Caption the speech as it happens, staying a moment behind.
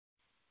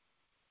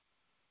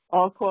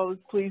All callers,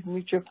 please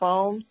mute your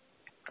phones.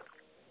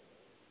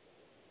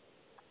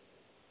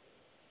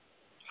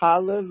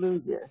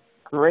 Hallelujah.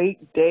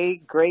 Great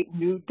day, great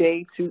new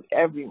day to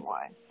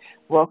everyone.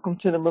 Welcome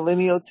to the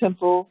Millennial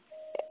Temple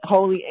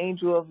Holy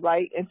Angel of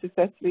Light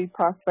Intercessory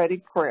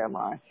Prophetic Prayer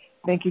Line.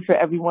 Thank you for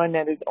everyone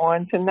that is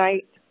on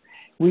tonight.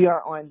 We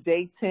are on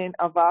day 10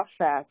 of our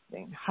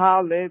fasting.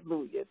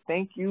 Hallelujah.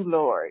 Thank you,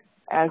 Lord,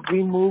 as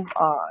we move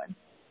on.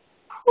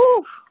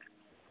 Whew.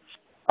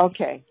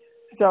 Okay,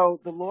 so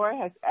the Lord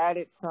has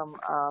added some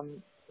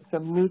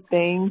new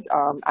things.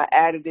 I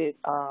added it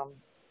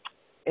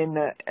in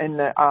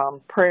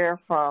the prayer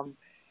from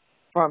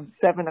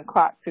 7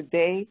 o'clock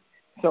today.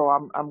 So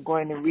I'm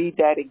going to read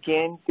that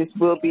again. This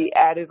will be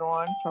added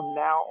on from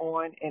now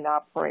on in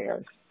our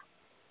prayers.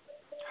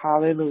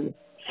 Hallelujah.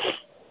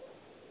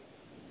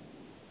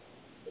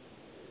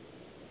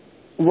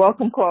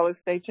 Welcome, caller.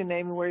 State your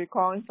name and where you're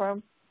calling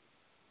from.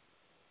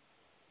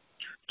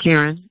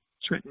 Karen,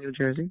 Trenton, New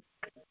Jersey.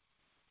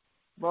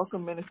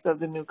 Welcome, Minister of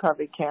the New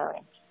Covenant,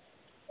 Karen.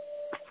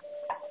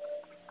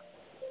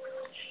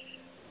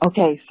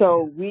 Okay,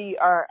 so we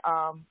are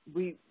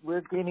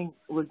we're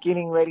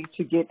getting ready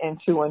to get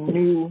into a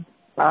new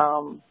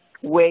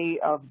way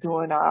of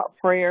doing our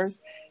prayers.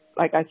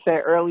 Like I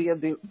said earlier,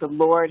 the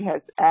Lord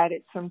has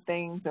added some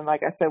things, and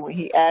like I said, when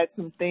He adds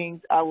some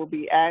things, I will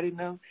be adding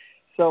them.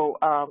 So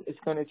it's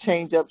going to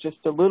change up just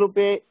a little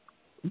bit,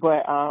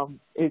 but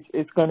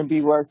it's going to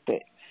be worth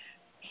it.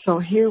 So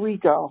here we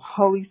go.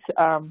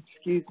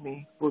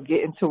 We'll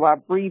get into our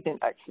breathing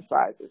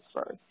exercises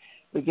first.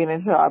 We get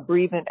into our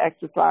breathing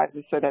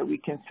exercises so that we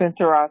can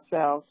center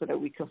ourselves, so that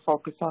we can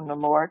focus on the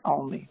Lord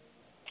only.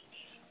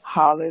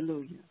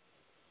 Hallelujah.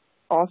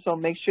 Also,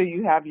 make sure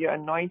you have your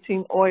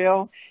anointing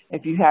oil.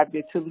 If you have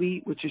your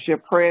tallit, which is your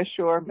prayer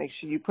shawl, make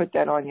sure you put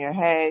that on your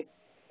head.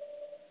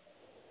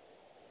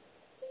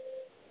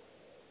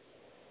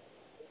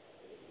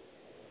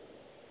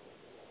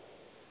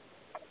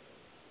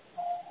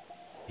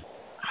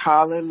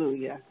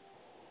 Hallelujah.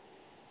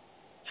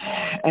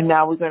 And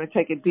now we're going to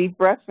take a deep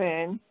breath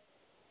in.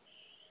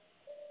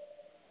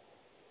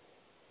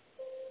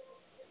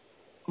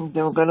 And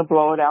then we're going to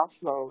blow it out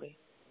slowly.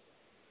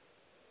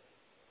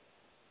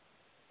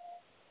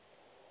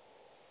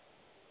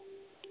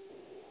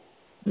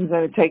 We're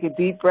going to take a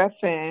deep breath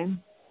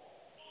in.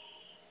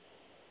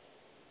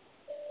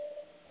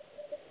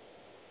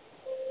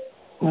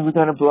 And we're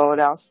going to blow it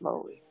out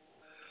slowly.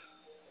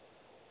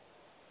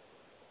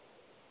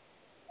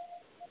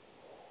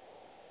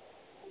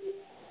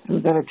 We're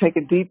going to take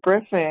a deep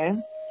breath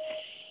in.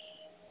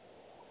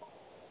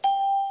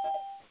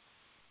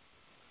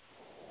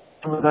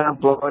 And we're going to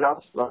blow it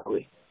out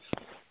slowly.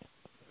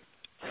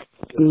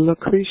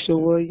 Lucretia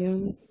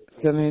Williams,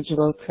 San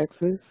Angelo,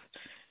 Texas,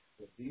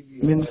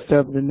 Minister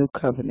of the New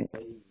Covenant.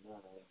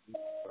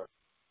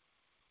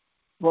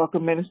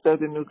 Welcome, Minister of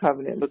the New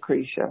Covenant,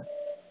 Lucretia.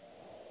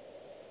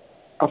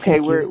 Okay,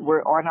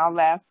 we're on our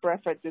last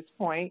breath at this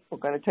point. We're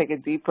going to take a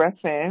deep breath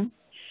in.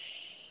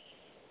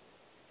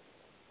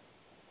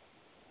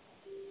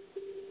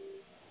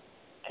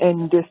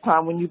 And this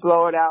time when you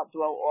blow it out,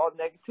 blow all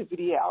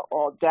negativity out,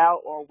 all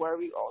doubt, all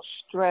worry, all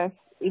stress,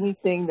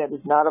 anything that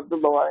is not of the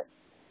Lord.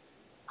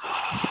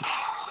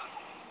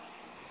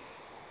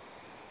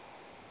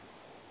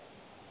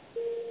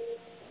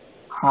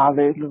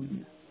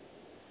 Hallelujah.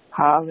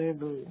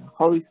 Hallelujah.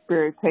 Holy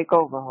Spirit, take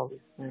over, Holy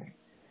Spirit.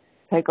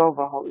 Take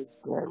over, Holy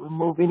Spirit.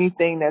 Remove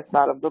anything that's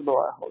not of the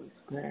Lord, Holy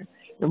Spirit.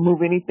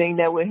 Remove anything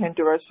that would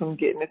hinder us from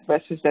getting this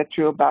message that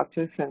you're about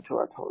to send to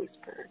us, Holy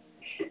Spirit.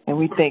 And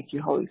we thank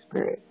you, Holy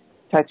Spirit.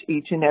 Touch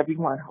each and every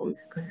one, Holy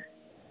Spirit.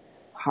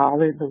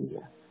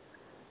 Hallelujah.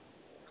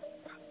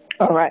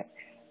 All right.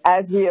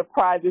 As we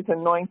apply this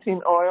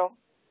anointing oil,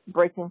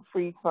 breaking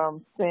free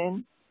from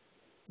sin,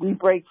 we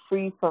break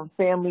free from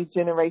family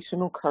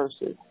generational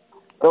curses,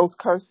 those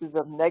curses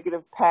of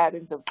negative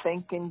patterns of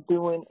thinking,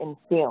 doing, and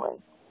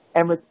feeling,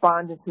 and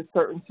responding to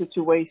certain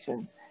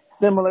situations,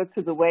 similar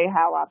to the way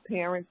how our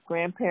parents,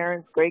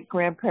 grandparents,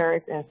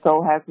 great-grandparents, and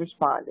so have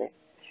responded.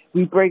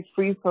 We break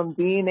free from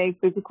DNA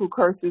physical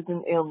curses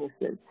and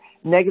illnesses,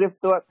 negative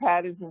thought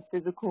patterns and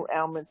physical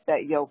ailments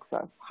that yokes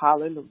us.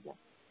 Hallelujah.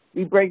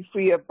 We break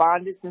free of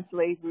bondage and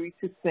slavery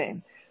to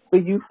sin. For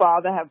you,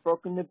 Father, have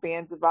broken the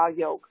bands of our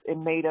yokes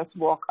and made us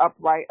walk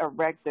upright,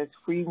 erect as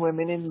free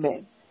women and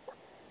men.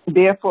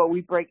 Therefore, we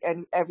break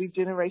every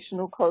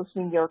generational curse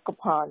and yoke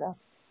upon us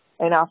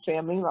and our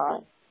family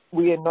line.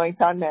 We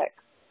anoint our neck.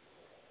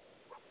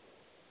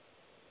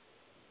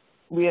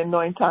 We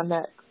anoint our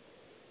neck.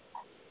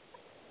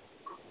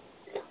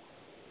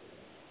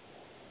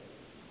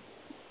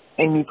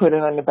 And you put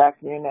it on the back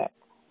of your neck.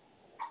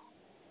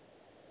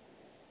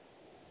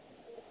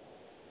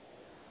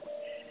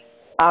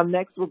 Our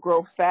necks will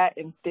grow fat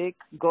and thick,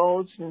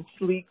 gorged and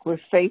sleek with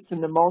faith in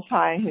the Most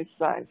High and His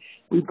Son.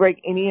 We break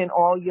any and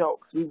all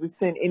yokes. We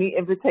rescind any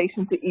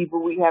invitation to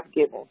evil we have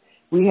given.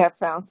 We have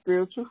found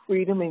spiritual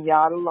freedom in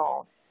Yah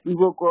alone. We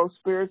will grow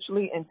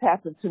spiritually and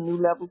tap into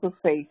new levels of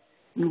faith.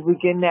 We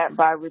begin that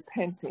by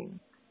repenting.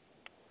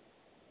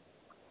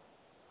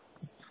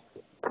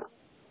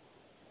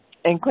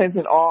 and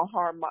cleansing all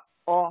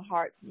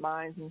hearts,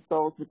 minds, and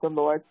souls with the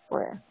Lord's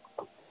Prayer.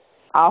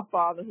 Our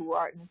Father who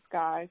art in the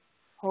skies,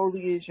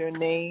 holy is your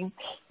name.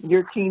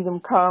 Your kingdom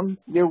come,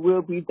 your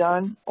will be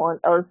done on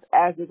earth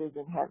as it is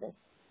in heaven.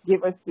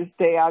 Give us this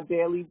day our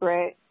daily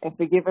bread, and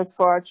forgive us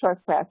for our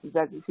trespasses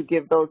as we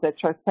forgive those that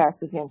trespass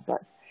against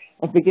us.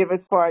 And forgive us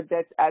for our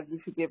debts as we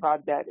forgive our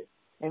debtors.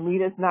 And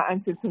lead us not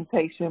into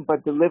temptation,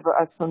 but deliver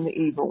us from the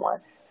evil one.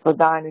 For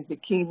thine is the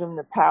kingdom,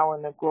 the power,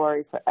 and the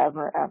glory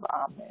forever and ever.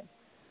 Amen.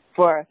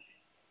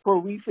 For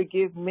we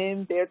forgive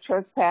men their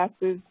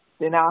trespasses,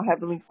 then our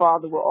Heavenly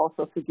Father will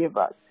also forgive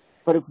us.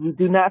 But if we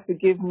do not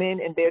forgive men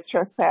and their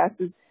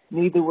trespasses,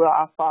 neither will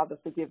our Father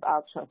forgive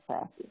our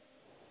trespasses.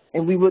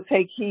 And we will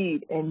take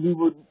heed, and we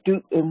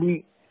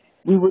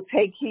will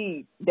take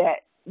heed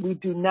that we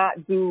do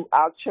not do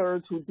our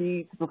charitable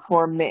deeds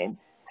before men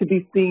to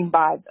be seen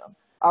by them.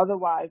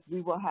 Otherwise,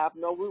 we will have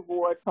no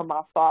reward from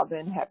our Father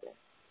in heaven.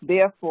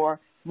 Therefore,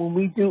 when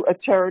we do a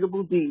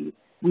charitable deed,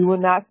 we will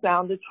not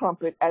sound the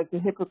trumpet as the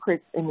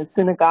hypocrites in the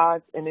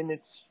synagogues and in the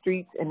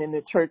streets and in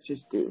the churches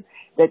do,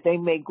 that they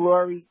may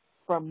glory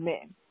from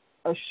men.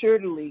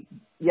 Assuredly,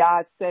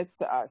 Yah says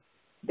to us,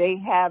 they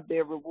have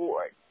their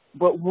reward.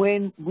 But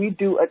when we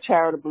do a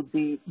charitable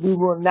deed, we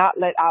will not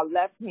let our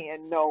left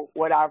hand know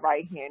what our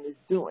right hand is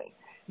doing,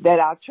 that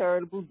our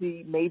charitable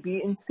deed may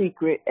be in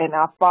secret, and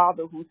our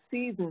Father who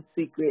sees in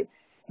secret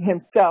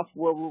himself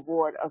will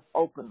reward us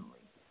openly.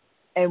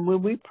 And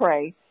when we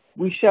pray,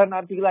 we shall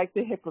not be like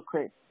the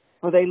hypocrites,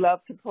 for they love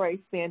to pray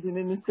standing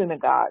in the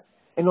synagogues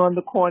and on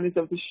the corners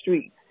of the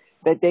streets,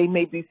 that they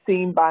may be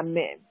seen by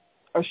men.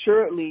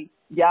 Assuredly,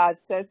 Yah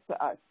says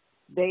to us,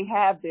 they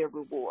have their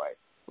reward.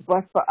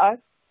 But for us,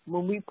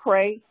 when we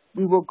pray,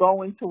 we will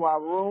go into our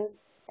room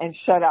and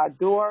shut our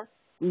door.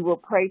 We will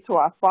pray to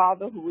our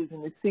Father who is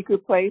in the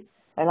secret place,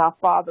 and our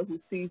Father who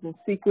sees in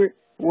secret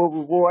will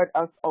reward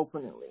us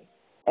openly.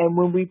 And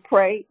when we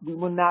pray, we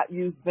will not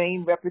use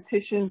vain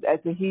repetitions as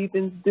the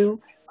heathens do,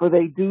 for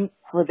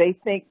they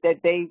think that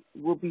they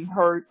will be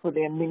heard for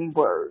their many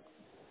words.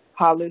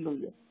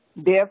 Hallelujah.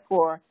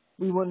 Therefore,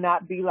 we will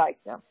not be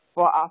like them,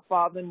 for our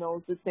Father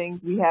knows the things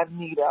we have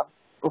need of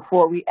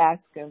before we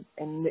ask him,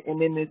 and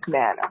in this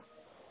manner.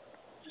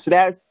 So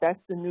that's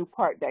the new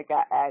part that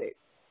got added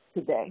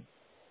today.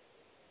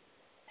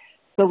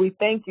 So we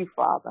thank you,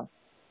 Father.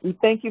 We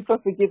thank you for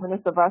forgiving us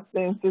of our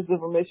sins, sins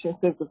of omission,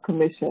 sins of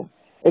commission.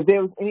 If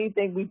there was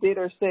anything we did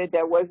or said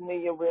that wasn't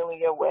in your will and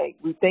your way,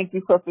 we thank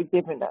you for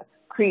forgiving us,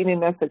 creating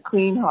in us a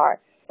clean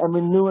heart, and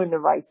renewing the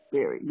right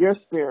spirit, your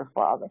spirit,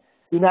 Father.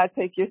 Do not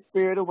take your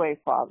spirit away,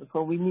 Father,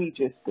 for we need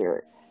your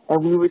spirit.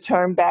 And we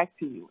return back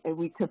to you, and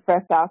we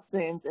confess our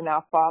sins and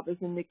our father's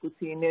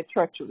iniquity and their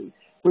treachery,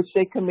 which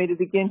they committed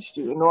against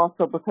you, and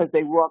also because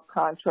they walked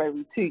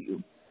contrary to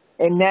you.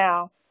 And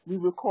now we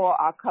recall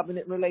our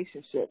covenant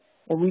relationship,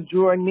 and we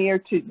draw near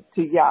to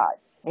Yah,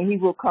 and he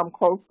will come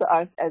close to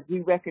us as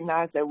we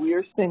recognize that we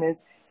are sinners,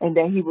 and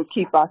that he will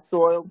keep our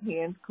soiled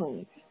hands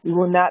clean. We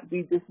will not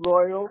be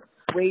disloyal,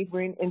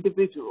 wavering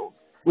individuals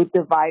with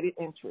divided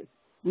interests.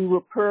 We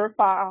will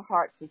purify our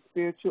hearts of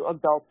spiritual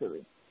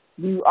adultery.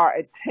 We are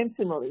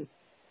intentionally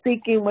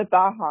seeking with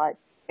our heart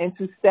and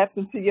to step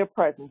into your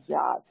presence,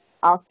 Yah.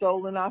 Our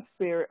soul and our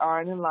spirit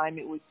are in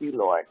alignment with you,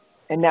 Lord.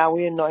 And now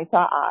we anoint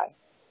our eyes.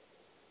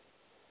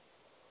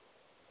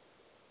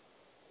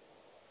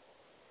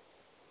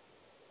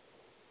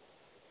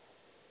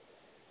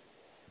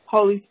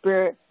 Holy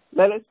Spirit,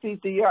 let us see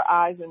through your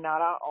eyes and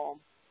not our own.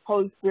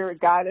 Holy Spirit,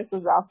 guide us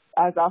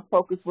as our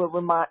focus will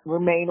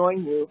remain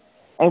on you,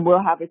 and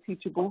we'll have a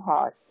teachable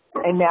heart.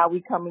 And now we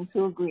come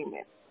into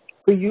agreement.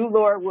 For you,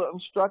 Lord, will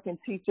instruct and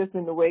teach us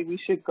in the way we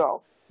should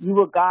go. You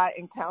will guide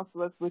and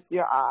counsel us with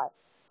your eye.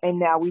 And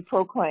now we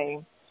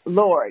proclaim,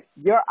 Lord,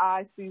 your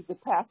eye sees the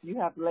path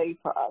you have laid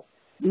for us.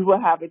 We will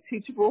have a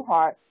teachable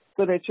heart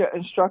so that your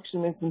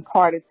instruction is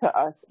imparted to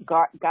us,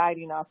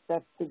 guiding our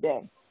steps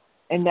today.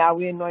 And now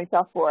we anoint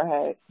our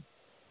forehead.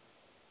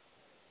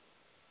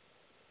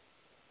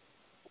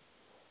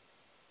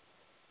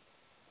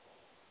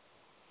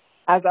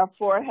 As our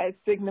forehead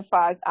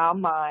signifies our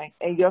mind,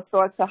 and your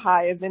thoughts are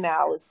higher than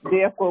ours.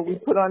 Therefore, we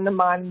put on the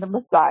mind of the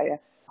Messiah.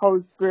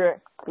 Holy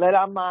Spirit, let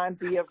our mind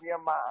be of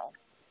your mind.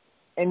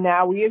 And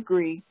now we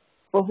agree,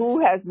 for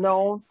who has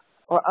known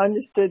or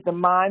understood the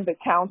mind, the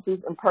counsels,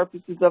 and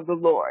purposes of the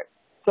Lord,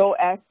 so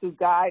as to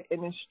guide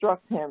and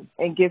instruct him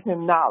and give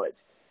him knowledge.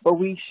 But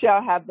we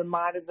shall have the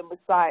mind of the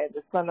Messiah,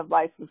 the Son of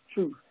life of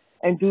truth,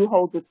 and do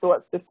hold the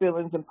thoughts, the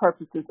feelings, and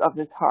purposes of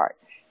his heart.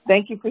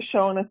 Thank you for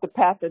showing us the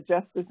path of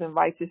justice and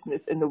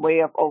righteousness in the way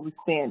of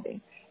understanding.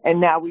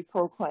 And now we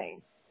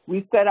proclaim.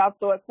 We set our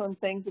thoughts on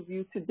things of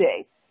you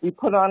today. We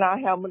put on our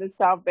helmet of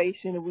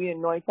salvation and we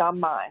anoint our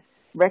minds,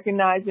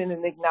 recognizing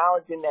and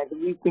acknowledging that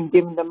we've been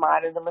given the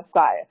mind of the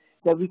Messiah,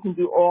 that we can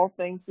do all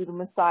things through the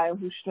Messiah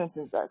who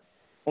strengthens us.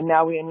 And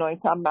now we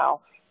anoint our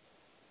mouth.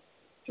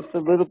 Just a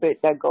little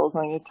bit that goes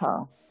on your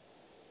tongue.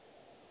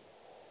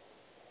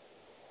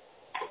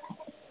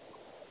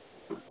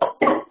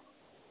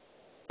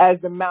 As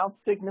the mouth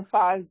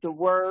signifies the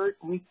word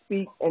we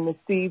speak and the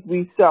seeds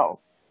we sow,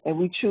 and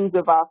we choose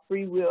of our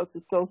free will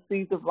to sow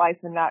seeds of life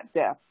and not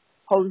death.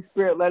 Holy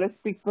Spirit, let us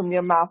speak from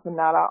your mouth and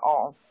not our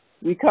own.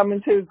 We come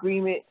into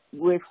agreement.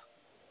 Let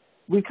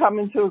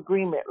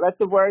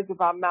the words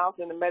of our mouth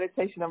and the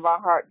meditation of our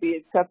heart be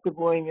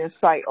acceptable in your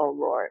sight, O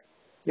Lord,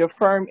 your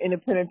firm,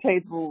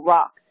 impenetrable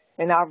rock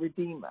and our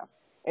Redeemer.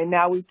 And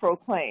now we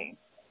proclaim,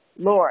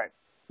 Lord,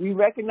 we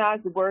recognize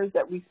the words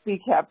that we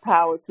speak have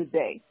power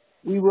today.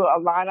 We will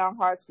align our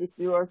hearts with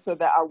yours so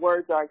that our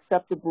words are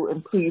acceptable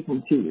and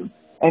pleasing to you.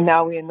 And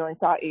now we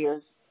anoint our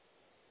ears.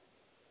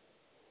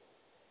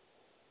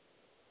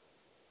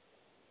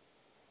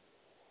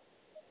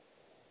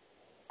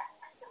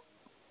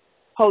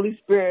 Holy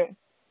Spirit,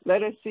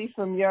 let us hear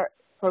from your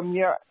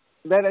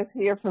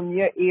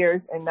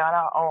ears and not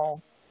our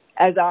own,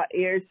 as our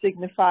ears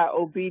signify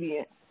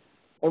obedience,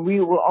 and we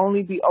will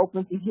only be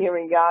open to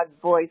hearing God's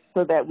voice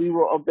so that we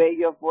will obey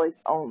your voice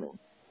only.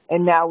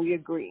 And now we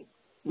agree.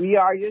 We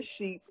are your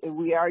sheep and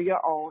we are your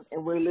own,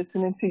 and we're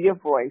listening to your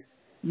voice.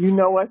 You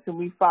know us and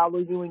we follow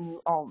you and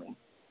you only.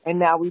 And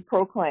now we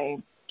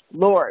proclaim,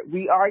 Lord,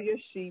 we are your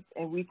sheep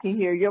and we can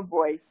hear your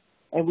voice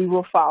and we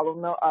will follow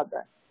no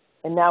other.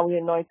 And now we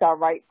anoint our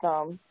right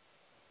thumb.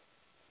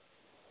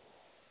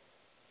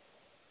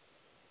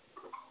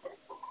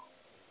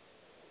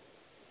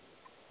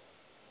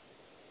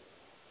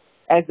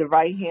 As the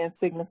right hand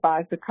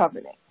signifies the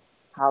covenant.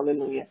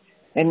 Hallelujah.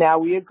 And now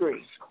we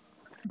agree.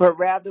 But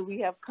rather we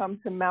have come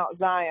to Mount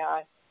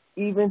Zion,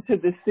 even to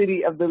the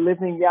city of the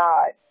living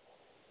God,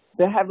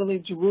 the heavenly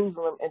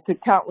Jerusalem, and to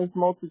countless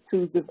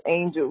multitudes of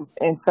angels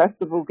in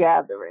festival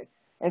gathering,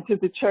 and to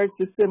the church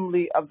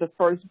assembly of the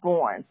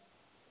firstborn,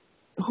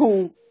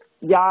 who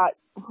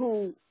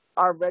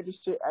are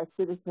registered as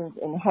citizens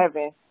in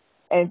heaven,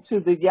 and to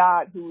the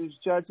Yod who is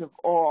judge of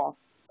all,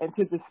 and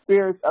to the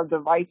spirits of the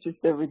righteous,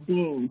 the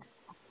redeemed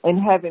in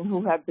heaven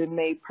who have been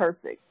made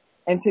perfect,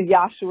 and to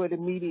Yahshua the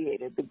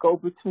mediator, the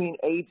go-between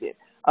agent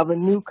of a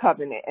new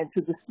covenant, and to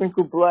the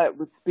sprinkled blood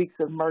which speaks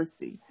of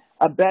mercy,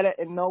 a better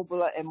and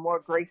nobler and more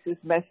gracious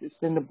message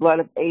than the blood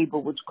of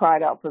Abel which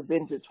cried out for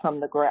vengeance from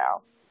the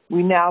ground.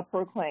 We now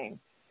proclaim,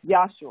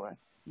 Yahshua,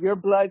 your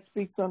blood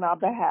speaks on our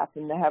behalf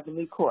in the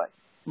heavenly court,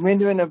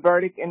 rendering a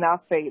verdict in our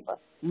favor.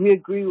 We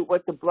agree with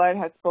what the blood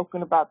has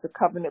spoken about the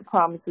covenant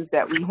promises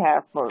that we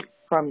have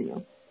from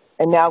you.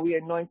 And now we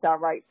anoint our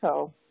right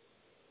toe.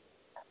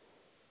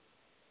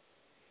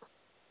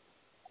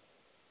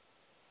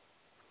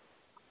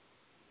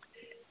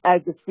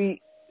 As the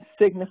feet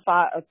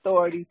signify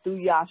authority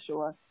through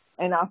Yahshua,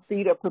 and our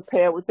feet are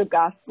prepared with the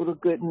gospel of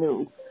good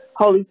news.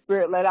 Holy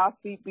Spirit, let our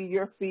feet be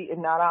your feet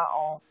and not our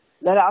own.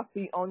 Let our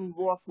feet only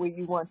walk where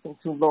you want them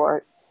to,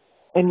 Lord.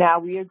 And now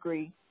we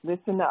agree.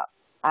 Listen up.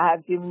 I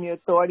have given you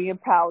authority and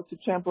power to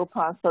trample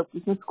upon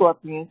serpents and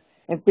scorpions,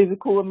 and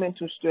physical and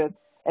mental strength,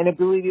 and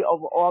ability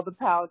over all the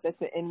powers that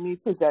the enemy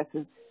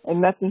possesses,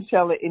 and nothing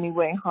shall in any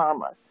way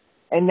harm us.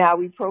 And now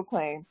we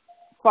proclaim,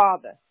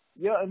 Father,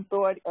 your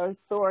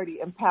authority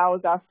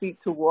empowers our feet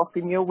to walk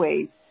in your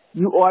ways.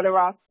 You order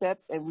our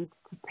steps, and we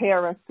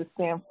prepare us to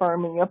stand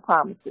firm in your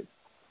promises.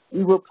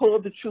 We will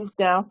pull the truth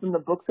down from the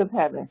books of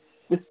heaven,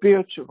 the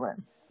spiritual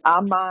realm,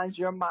 our minds,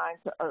 your mind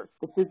to earth,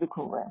 the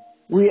physical realm.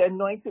 We are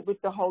anointed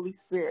with the Holy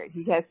Spirit.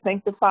 He has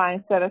sanctified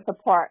and set us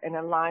apart and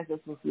aligns us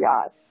with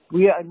Yah.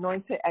 We are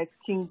anointed as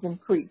kings and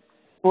priests,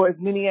 for as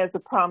many as the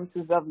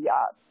promises of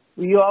Yah.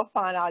 We all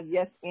find our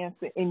yes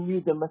answer in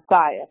you, the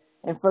Messiah,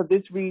 and for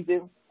this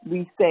reason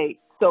we say,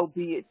 so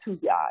be it to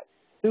Yah,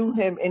 through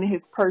him in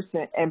his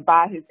person and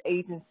by his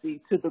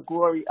agency to the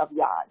glory of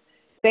Yah.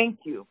 Thank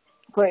you,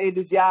 for it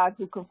is Yah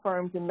who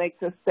confirms and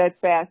makes us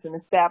steadfast and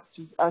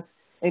establishes us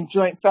in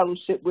joint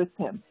fellowship with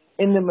him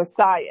in the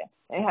Messiah,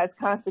 and has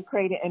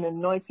consecrated and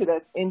anointed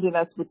us, ending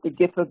us with the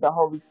gift of the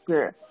Holy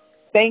Spirit.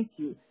 Thank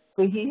you,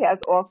 for he has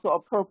also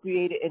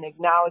appropriated and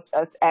acknowledged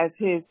us as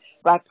his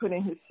by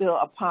putting his seal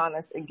upon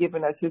us and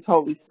giving us his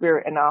Holy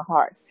Spirit in our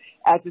hearts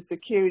as a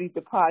security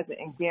deposit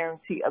and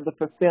guarantee of the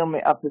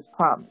fulfillment of his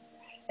promise.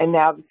 And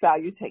now the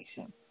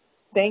salutation.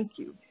 Thank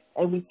you.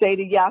 And we say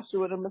to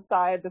Yahshua the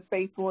Messiah, the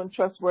faithful and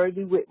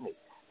trustworthy witness,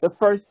 the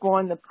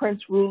firstborn, the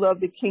prince ruler of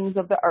the kings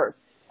of the earth,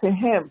 to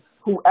him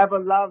who ever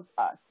loves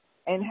us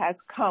and has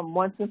come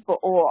once and for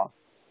all,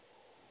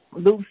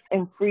 loosed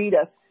and freed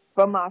us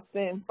from our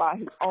sins by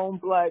his own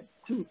blood,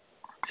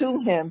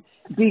 to him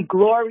be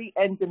glory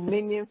and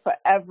dominion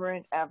forever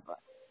and ever.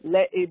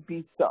 Let it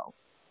be so.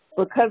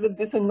 Because of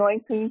this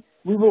anointing,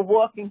 we will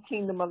walk in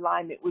kingdom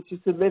alignment, which is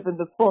to live in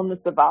the fullness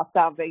of our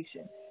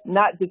salvation,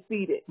 not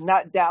defeated,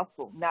 not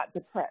doubtful, not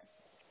depressed.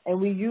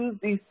 And we use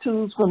these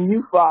tools from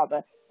you,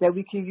 Father, that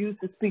we can use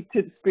to speak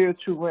to the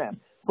spiritual realm.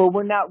 For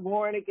we're not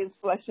warring against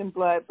flesh and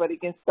blood, but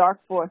against dark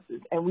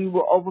forces, and we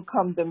will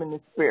overcome them in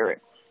the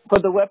spirit. For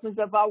the weapons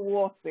of our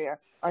warfare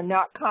are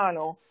not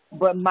carnal,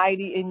 but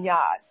mighty in Yah,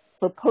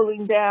 for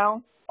pulling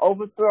down,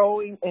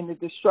 overthrowing, and the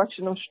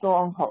destruction of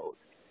strongholds,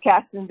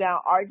 casting down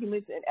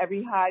arguments and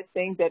every high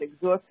thing that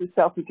exhorts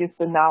itself against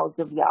the knowledge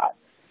of Yah,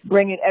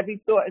 bringing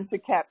every thought into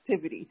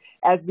captivity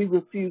as we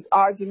refuse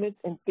arguments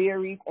and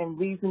theories and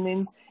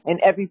reasonings and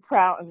every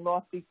proud and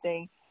lofty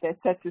thing that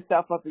sets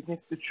itself up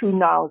against the true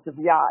knowledge of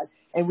Yah,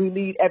 and we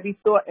lead every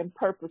thought and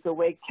purpose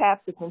away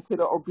captive into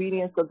the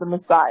obedience of the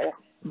Messiah,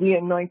 the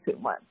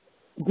Anointed One,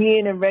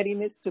 being in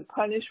readiness to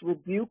punish,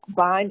 rebuke,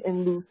 bind,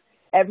 and loose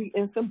every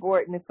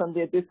insubordinate from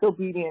their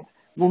disobedience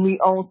when we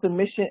own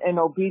submission and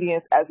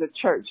obedience as a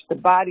church, the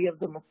body of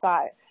the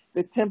Messiah,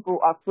 the temple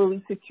are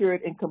fully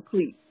secured and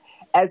complete,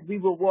 as we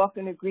will walk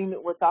in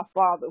agreement with our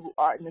Father who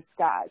art in the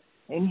skies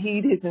and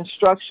heed his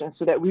instructions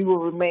so that we will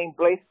remain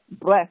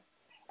blessed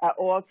at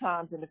all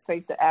times in the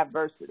face of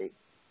adversity,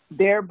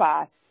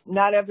 thereby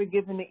not ever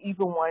giving the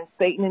evil one,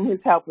 Satan and his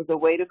helpers, a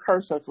way to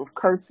curse us with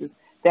curses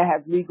that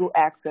have legal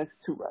access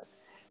to us.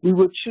 We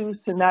will choose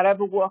to not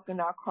ever walk in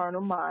our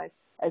carnal minds,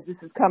 as this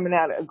is coming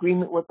out of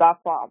agreement with our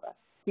Father.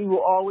 He will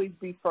always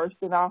be first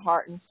in our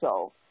heart and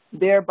soul,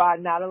 thereby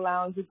not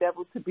allowing the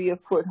devil to be a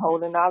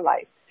foothold in our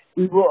life.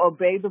 We will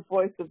obey the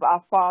voice of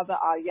our Father,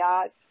 our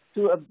Yah,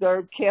 to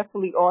observe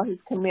carefully all his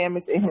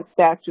commandments and his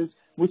statutes,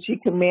 which he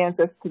commands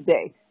us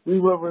today. We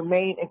will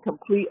remain in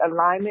complete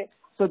alignment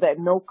so that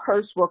no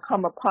curse will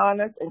come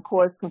upon us and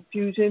cause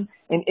confusion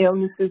and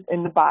illnesses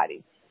in the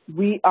body.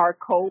 We are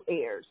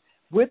co-heirs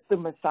with the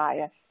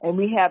Messiah, and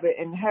we have an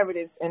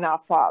inheritance in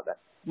our Father.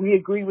 We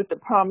agree with the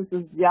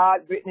promises of Yah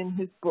written in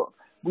his book.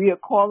 We are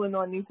calling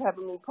on these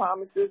heavenly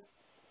promises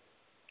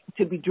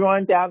to be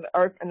drawn down to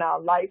earth in our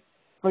life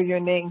for your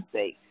name's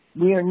sake.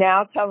 We are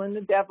now telling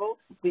the devil,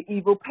 the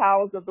evil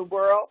powers of the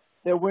world,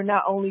 that we're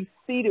not only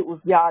seated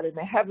with Yah in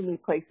the heavenly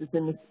places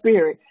in the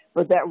spirit,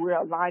 but that we're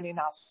aligning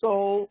our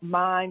soul,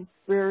 mind,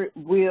 spirit,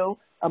 will,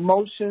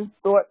 emotions,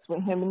 thoughts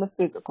with him in the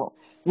physical.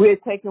 We're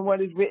taking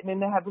what is written in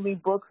the heavenly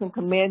books and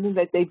commanding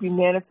that they be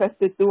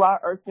manifested through our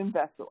earthen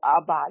vessel,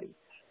 our bodies,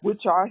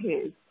 which are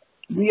his.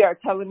 We are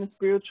telling the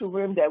spiritual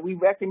realm that we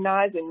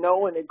recognize and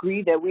know and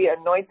agree that we are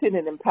anointed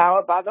and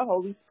empowered by the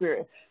Holy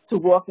Spirit to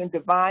walk in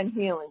divine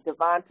healing,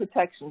 divine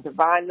protection,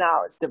 divine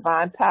knowledge,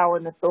 divine power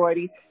and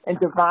authority, and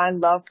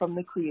divine love from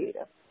the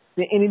Creator.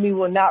 The enemy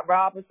will not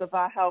rob us of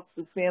our health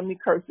through family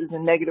curses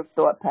and negative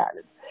thought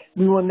patterns.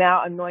 We will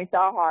now anoint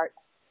our hearts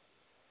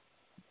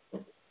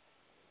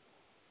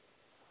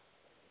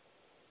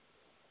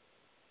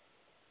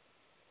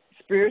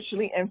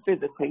spiritually and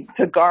physically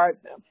to guard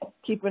them,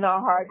 keeping our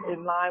hearts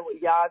in line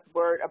with Yah's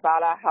word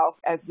about our health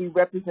as we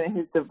represent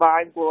his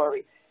divine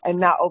glory and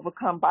not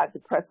overcome by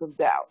depressive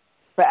doubt.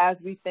 For as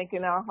we think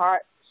in our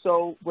heart,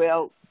 so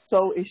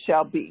it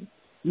shall be.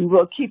 We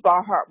will keep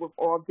our heart with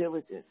all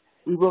diligence.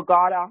 We will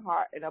guard our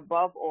heart, and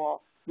above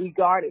all, we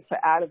guard it, for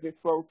out of it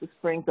flows the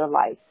springs of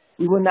life.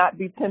 We will not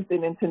be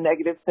tempted into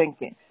negative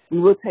thinking. We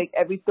will take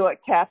every thought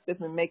captive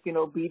and make it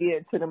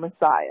obedient to the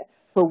Messiah.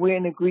 For we're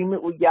in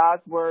agreement with Yah's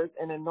words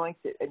and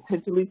anointed,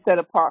 intentionally set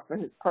apart for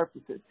his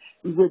purposes.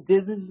 We will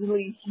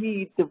diligently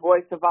heed the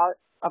voice of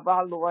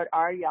our Lord,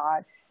 our Yah,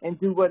 and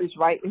do what is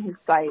right in his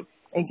sight,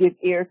 and give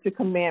ear to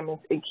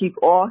commandments, and keep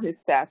all his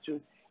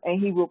statutes.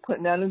 And he will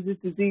put none of the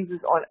diseases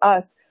on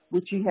us,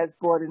 which he has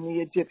brought in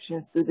the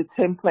Egyptians through the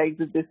 10 plagues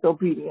of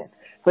disobedience.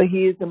 For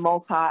he is the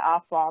Most High,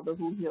 our Father,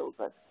 who heals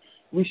us.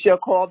 We shall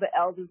call the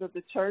elders of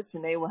the church,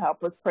 and they will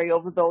help us pray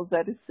over those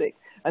that are sick,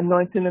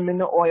 anointing them in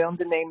the oil in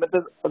the name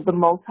of the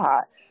Most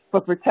High. For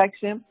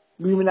protection,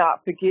 we will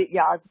not forget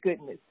Yah's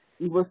goodness.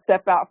 We will not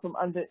step out from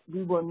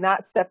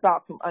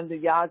under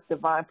Yah's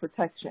divine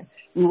protection.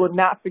 We will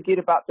not forget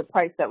about the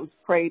price that was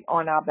paid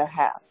on our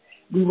behalf.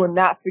 We will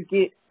not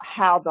forget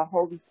how the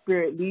Holy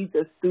Spirit leads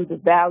us through the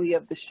valley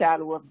of the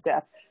shadow of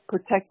death,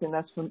 protecting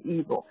us from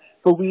evil.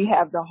 For we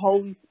have the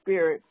Holy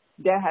Spirit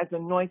that has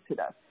anointed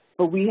us.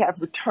 For we have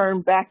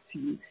returned back to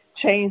you,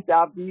 changed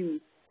our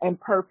views and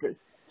purpose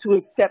to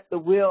accept the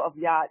will of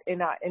Yah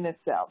in our inner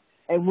self,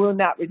 and will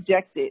not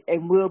reject it,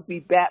 and will be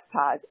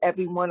baptized,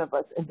 every one of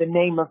us, in the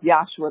name of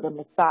Yahshua the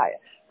Messiah,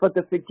 for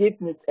the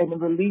forgiveness and the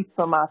release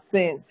from our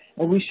sins,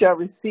 and we shall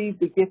receive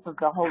the gift of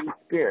the Holy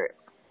Spirit.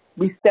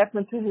 We step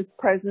into his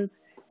presence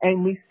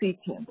and we seek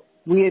him.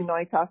 We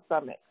anoint our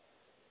stomach.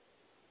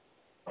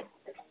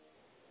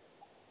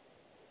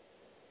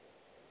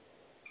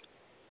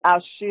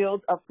 Our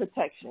shield of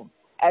protection.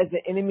 As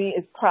the enemy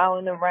is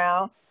prowling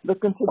around,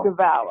 looking to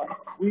devour,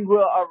 we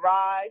will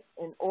arise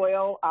and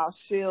oil our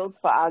shields,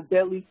 for our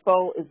deadly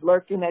foe is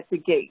lurking at the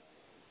gate.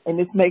 And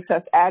this makes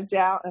us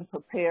agile and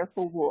prepared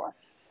for war.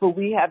 For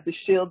we have the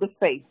shield of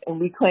faith, and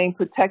we claim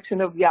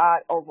protection of Yah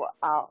over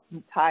our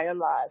entire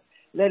lives,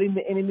 letting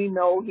the enemy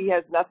know he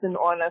has nothing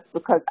on us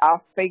because our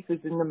faith is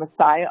in the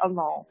Messiah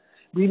alone.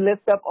 We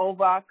lift up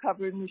over our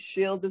covering the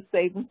shield of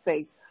saving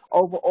faith,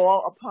 over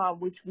all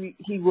upon which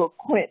he will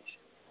quench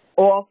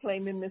all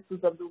flaming missiles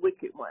of the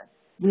wicked one.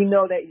 We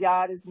know that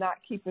Yah is not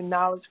keeping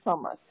knowledge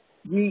from us.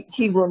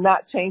 He will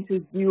not change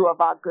his view of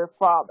our good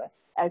Father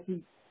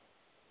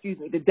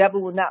the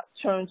devil will not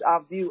change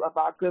our view of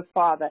our good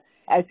Father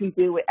as he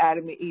did with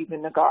Adam and Eve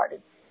in the garden.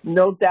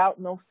 No doubt,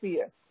 no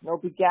fear, no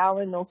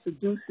beguiling, no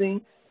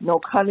seducing, no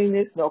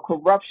cunningness, no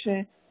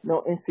corruption,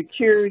 no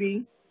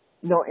insecurity,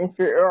 no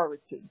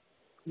inferiority.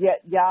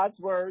 Yet Yah's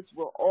words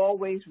will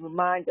always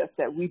remind us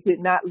that he did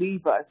not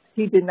leave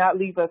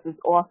us as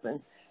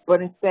orphans,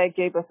 but instead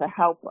gave us a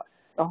helper,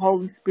 the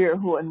Holy Spirit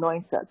who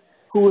anoints us,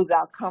 who is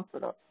our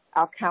comforter,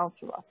 our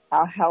counselor,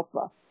 our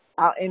helper,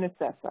 our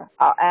intercessor,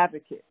 our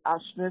advocate, our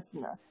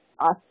strengthener,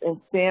 our and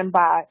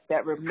standby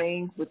that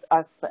remains with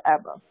us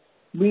forever.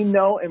 We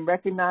know and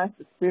recognize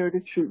the Spirit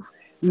of truth.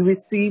 We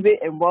receive it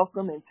and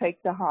welcome and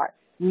take to heart.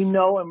 We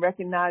know and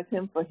recognize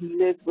him, for he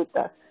lives with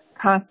us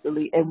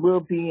constantly and will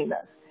be in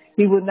us.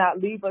 He will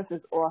not leave us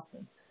as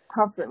orphans,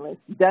 comfortless,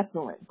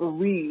 desolate,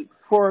 bereaved,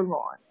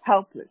 forlorn,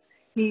 helpless.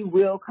 He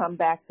will come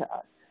back to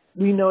us.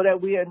 We know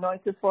that we are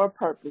anointed for a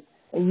purpose,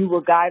 and you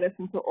will guide us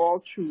into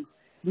all truth.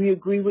 We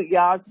agree with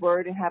Yah's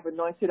word and have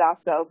anointed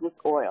ourselves with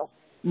oil.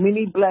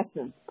 Many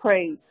blessings,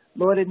 praise,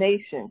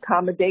 laudation,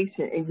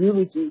 commendation, and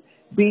eulogy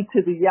be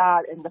to the Yah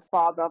and the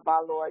Father of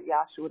our Lord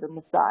Yahshua the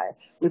Messiah,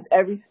 with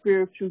every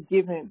spiritual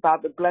given by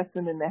the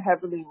blessing in the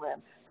heavenly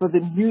realm, for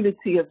the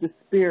unity of the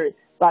Spirit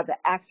by the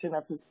action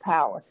of his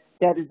power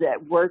that is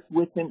at work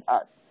within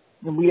us.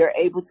 And we are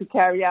able to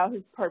carry out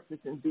his purpose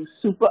and do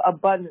super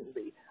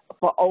abundantly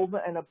for over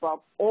and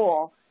above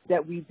all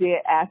that we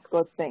dare ask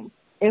or think,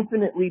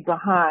 infinitely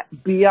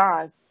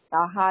beyond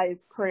our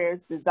highest prayers,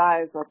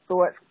 desires, or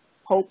thoughts,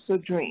 hopes, or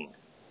dreams.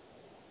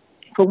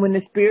 For when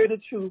the Spirit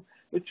of truth,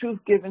 the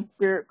truth-giving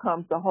Spirit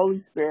comes, the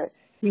Holy Spirit,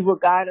 he will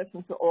guide us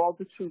into all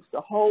the truth,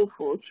 the whole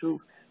full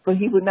truth, for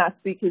he would not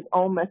speak his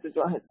own message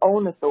on his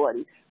own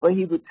authority, but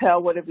he would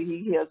tell whatever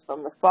he hears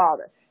from the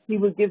Father. He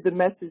will give the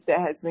message that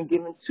has been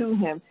given to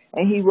him,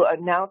 and he will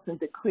announce and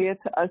declare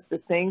to us the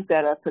things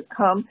that are to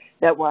come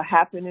that will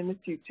happen in the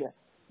future.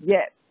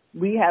 Yet,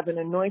 we have an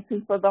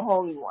anointing for the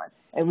Holy One,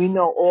 and we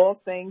know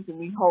all things, and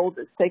we hold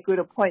a sacred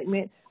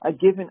appointment, a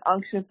given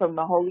unction from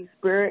the Holy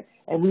Spirit,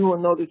 and we will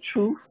know the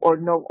truth or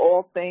know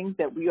all things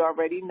that we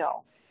already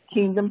know.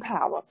 Kingdom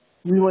power.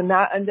 We will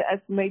not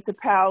underestimate the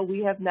power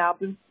we have now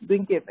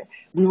been given.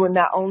 We will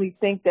not only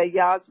think that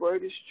Yah's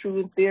word is true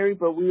in theory,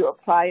 but we will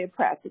apply it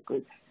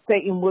practically.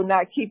 Satan will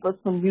not keep us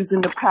from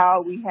using the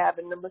power we have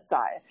in the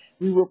Messiah.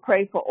 We will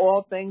pray for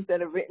all things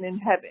that are written in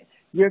heaven.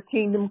 Your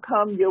kingdom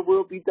come, your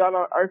will be done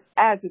on earth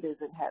as it is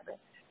in heaven.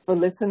 But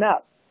listen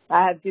up.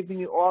 I have given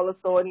you all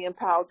authority and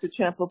power to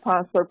trample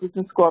upon serpents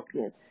and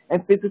scorpions,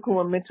 and physical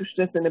and mental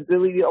strength and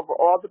ability over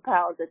all the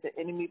powers that the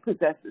enemy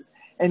possesses,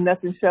 and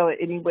nothing shall in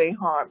any way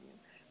harm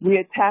you. We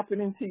are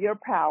tapping into your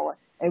power,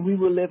 and we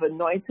will live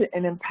anointed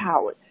and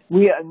empowered.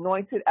 We are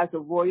anointed as a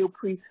royal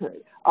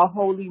priesthood, a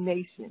holy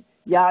nation,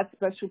 Yah's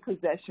special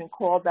possession,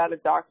 called out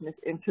of darkness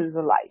into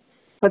the light.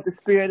 But the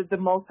Spirit of the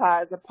Most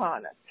High is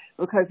upon us,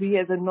 because he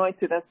has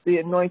anointed us, the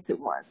anointed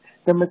ones,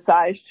 the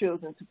Messiah's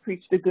children, to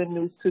preach the good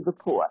news to the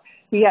poor.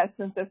 He has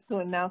sent us to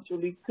announce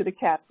release to the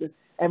captives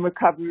and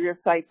recovery of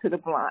sight to the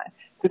blind,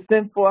 to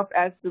send forth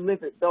as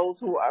delivered those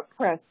who are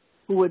oppressed,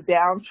 who are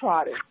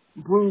downtrodden,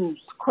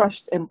 bruised,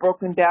 crushed, and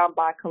broken down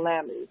by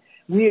calamity.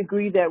 We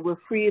agree that we're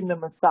free in the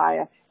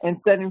Messiah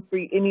and setting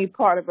free any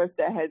part of us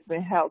that has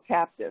been held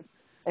captive.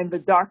 And the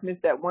darkness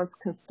that once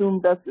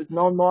consumed us is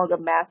no longer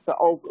master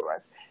over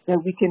us,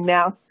 that we can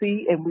now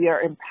see, and we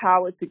are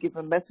empowered to give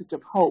a message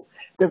of hope,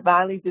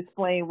 divinely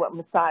displaying what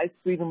Messiah's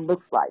freedom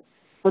looks like.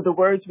 For the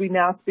words we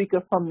now speak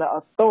are from the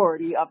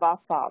authority of our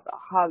Father.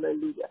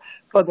 Hallelujah.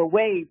 For the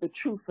way, the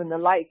truth, and the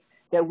life,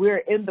 that we're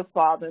in the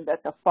Father and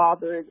that the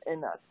Father is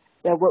in us.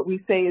 That what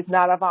we say is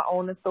not of our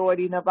own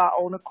authority and of our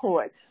own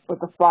accord,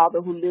 but the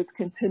Father who lives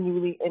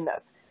continually in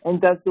us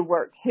and does the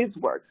work,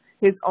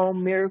 his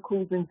own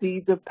miracles and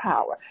deeds of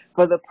power.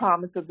 For the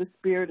promise of the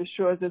Spirit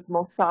assures us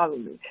most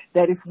solemnly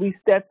that if we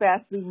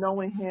steadfastly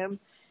know in him,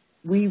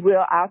 we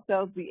will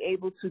ourselves be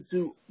able to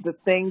do the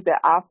things that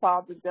our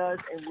Father does,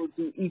 and will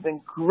do even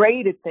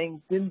greater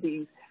things than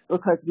these,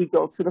 because we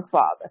go to the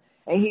Father.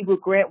 And he will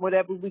grant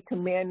whatever we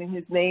command in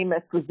his name,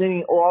 as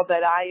presenting all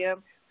that I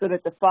am, so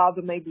that the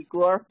Father may be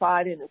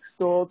glorified and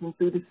extolled and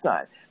through the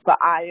Son.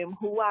 For I am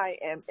who I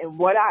am and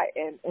what I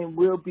am, and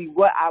will be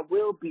what I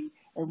will be.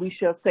 And we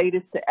shall say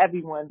this to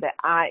everyone, that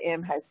I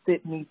am has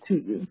sent me to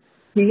you.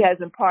 He has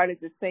imparted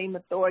the same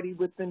authority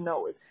with the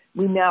knowers.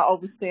 We now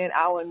understand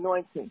our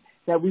anointing,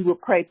 that we will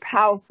pray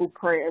powerful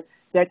prayers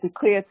that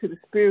declare to the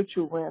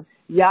spiritual realm,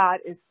 Yah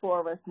is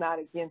for us, not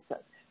against us.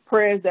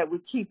 Prayers that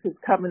would keep his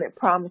covenant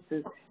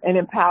promises and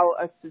empower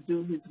us to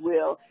do his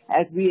will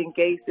as we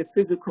engage the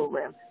physical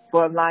realm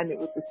for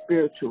alignment with the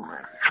spiritual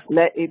realm.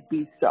 Let it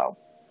be so.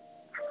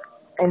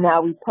 And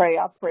now we pray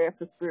our prayer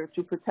for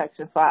spiritual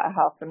protection for our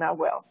health and our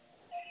wealth.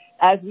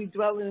 As we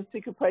dwell in the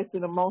secret place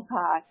of the Most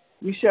High,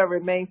 we shall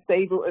remain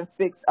stable and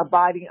fixed,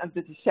 abiding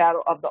under the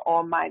shadow of the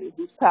Almighty,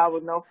 whose power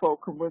no foe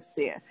can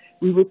withstand.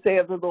 We will say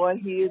of the Lord,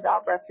 he is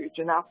our refuge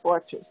and our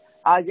fortress.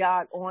 Our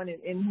Yah on,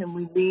 and in him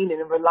we lean,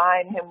 and in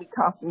relying on him we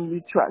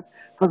constantly trust.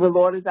 For the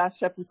Lord is our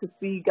shepherd to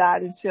feed,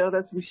 guide, and shield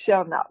us. We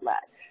shall not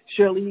lack.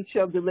 Surely he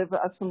shall deliver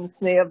us from the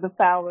snare of the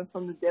fowler and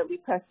from the deadly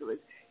pestilence.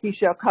 He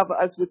shall cover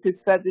us with his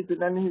feathers,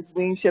 and under his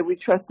wings shall we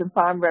trust and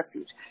find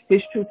refuge.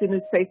 His truth and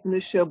his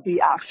faithfulness shall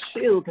be our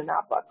shield and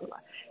our buckler.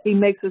 He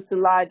makes us to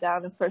lie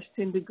down in fresh,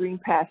 tender green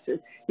pastures.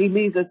 He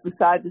leads us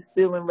beside the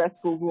still and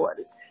restful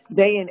waters.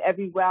 They and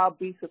every wild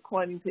beast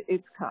according to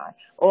its kind,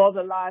 all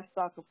the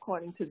livestock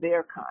according to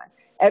their kind,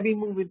 every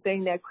moving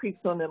thing that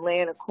creeps on the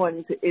land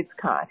according to its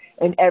kind,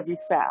 and every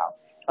fowl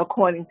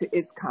according to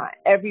its kind,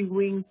 every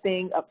winged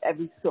thing of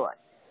every sort.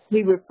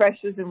 He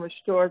refreshes and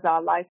restores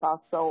our life, our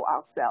soul,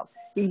 ourselves.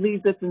 He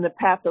leads us in the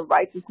path of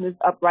righteousness,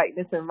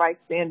 uprightness, and right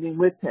standing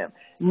with him,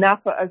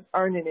 not for us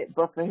earning it,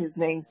 but for his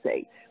name's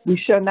sake. We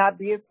shall not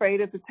be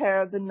afraid of the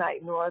terror of the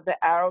night, nor of the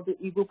arrow, the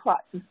evil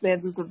plots, and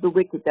slanders of the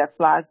wicked that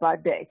flies by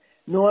day,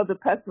 nor the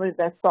pestilence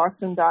that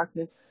stalks in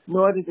darkness,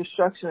 nor the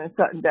destruction and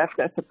sudden death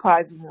that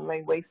surprises and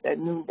lay waste at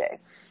noonday.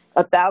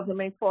 1,000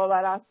 may fall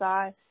at our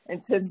side,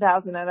 and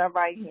 10,000 at our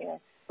right hand,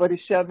 but it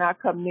shall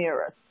not come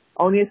near us.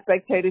 Only as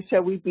spectators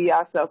shall we be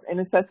ourselves,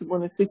 inaccessible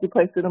in the secret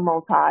place of the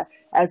Most High,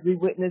 as we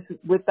witness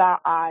with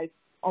our eyes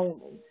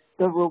only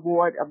the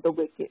reward of the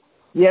wicked.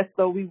 Yes,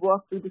 though we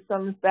walk through the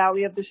sunless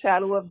valley of the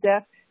shadow of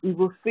death, we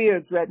will fear,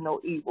 dread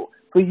no evil,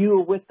 for you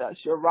are with us,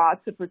 your rod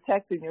to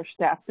protect and your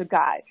staff to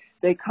guide.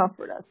 They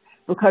comfort us,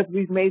 because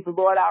we've made the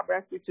Lord our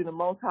refuge in the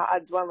Most High our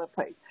dwelling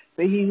place.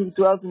 For he who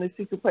dwells in the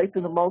secret place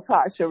of the Most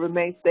High shall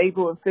remain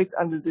stable and fixed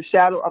under the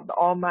shadow of the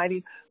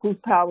Almighty, whose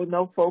power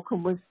no foe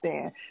can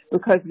withstand.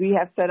 Because we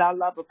have set our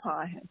love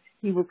upon him,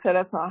 he will set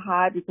us on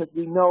high, because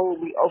we know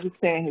we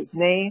overstand his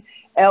name,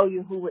 El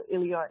Yahuwah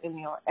Elion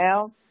Elion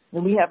El.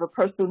 And we have a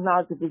personal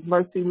knowledge of his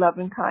mercy, love,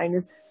 and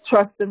kindness.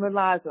 Trust and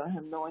relies on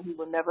him, knowing he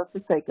will never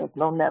forsake us.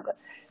 No, never.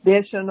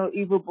 There shall no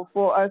evil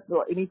before us,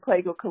 nor any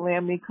plague or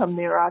calamity come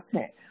near our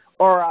tent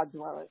or our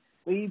dwelling.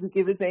 For he will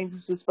give his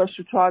angels a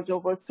special charge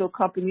over us to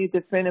accompany,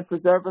 defend, and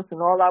preserve us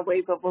in all our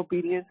ways of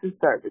obedience and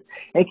service,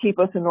 and keep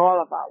us in all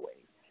of our ways.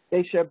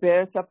 They shall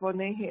bear us up on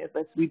their hands,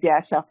 lest we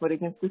dash our foot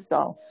against the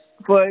stone.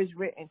 For it is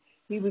written,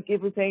 he would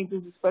give his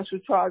angels a special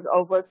charge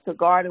over us to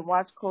guard and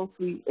watch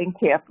closely and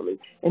carefully.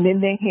 And in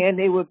their hand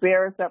they will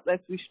bear us up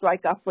lest we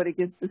strike our foot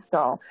against the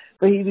stone.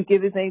 For he would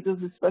give his angels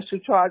a special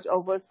charge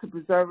over us to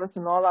preserve us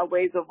in all our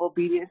ways of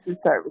obedience and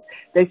service.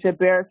 They shall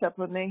bear us up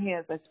on their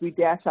hands lest we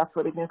dash our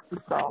foot against the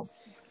stone.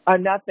 Are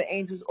not the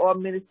angels or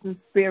ministering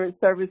spirit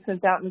servants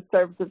sent out in the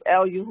service of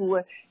El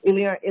Yahuwah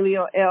Elion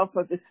Elion El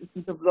for the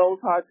assistance of those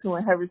hard to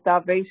inherit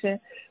salvation?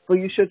 For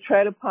you shall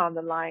tread upon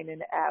the lion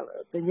and the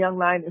adder, the young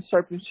lion and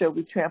serpent shall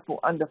we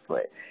trample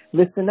underfoot.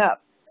 Listen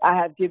up. I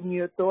have given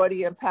you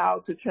authority and power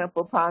to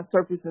trample upon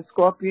serpents and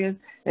scorpions,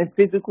 and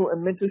physical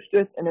and mental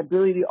strength and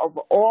ability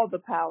over all the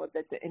power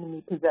that the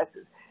enemy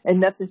possesses, and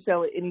nothing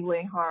shall in any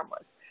way harm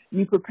us.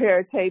 You prepare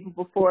a table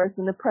before us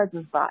in the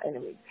presence of our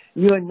enemies.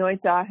 You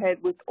anoint our head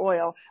with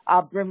oil.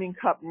 Our brimming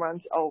cup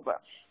runs over.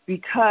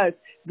 Because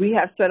we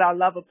have set our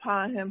love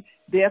upon him,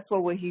 therefore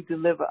will he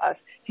deliver us.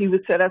 He will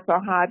set us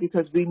on high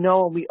because we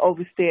know and we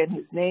overstand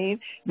his name.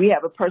 We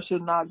have a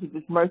personal knowledge of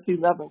his mercy,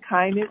 love, and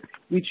kindness.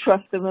 We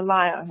trust and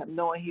rely on him,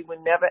 knowing he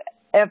will never,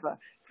 ever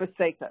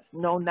forsake us.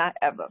 No, not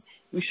ever.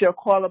 We shall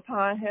call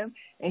upon him,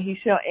 and he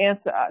shall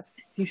answer us.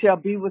 He shall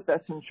be with us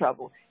in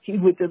trouble. He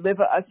will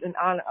deliver us and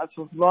honor us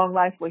with long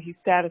life, where he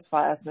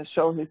satisfies us and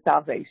show his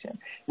salvation.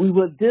 We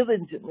will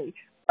diligently,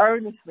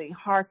 earnestly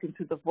hearken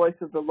to the voice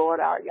of the Lord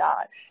our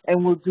God,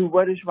 and will do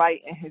what is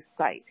right in his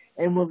sight,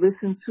 and will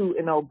listen to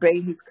and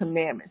obey his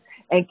commandments,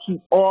 and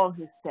keep all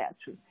his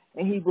statutes.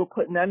 And he will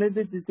put none of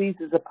the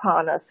diseases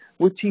upon us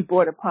which he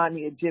brought upon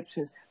the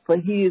Egyptians, for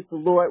he is the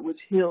Lord which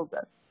heals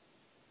us.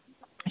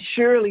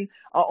 Surely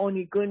our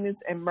only goodness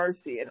and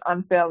mercy and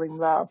unfailing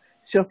love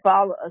shall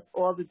follow us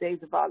all the days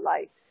of our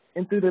life,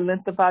 and through the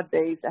length of our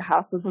days the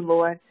house of the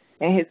Lord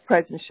and his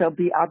presence shall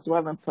be our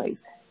dwelling place.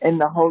 In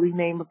the holy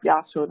name of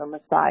Yahshua the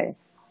Messiah,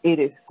 it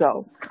is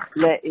so.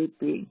 Let it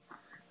be.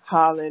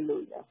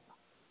 Hallelujah.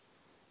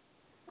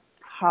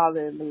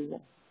 Hallelujah.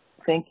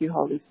 Thank you,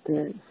 Holy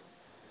Spirit.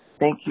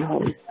 Thank you,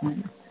 Holy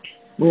Spirit.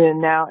 We are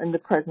now in the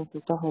presence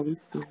of the Holy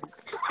Spirit.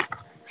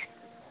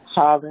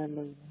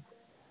 Hallelujah.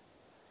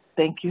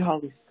 Thank you,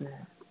 Holy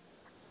Spirit.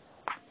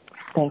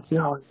 Thank you,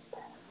 Holy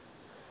Spirit.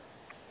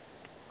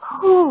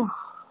 Whew.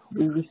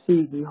 We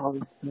receive you,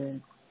 Holy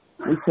Spirit.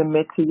 We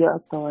submit to your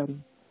authority.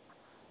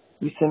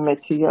 We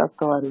submit to your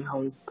authority,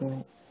 Holy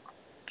Spirit.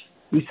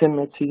 We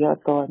submit to your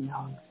authority,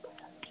 Holy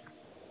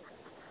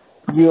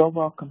Spirit. You are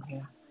welcome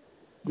here.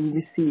 We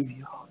receive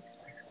you, Holy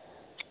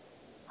Spirit.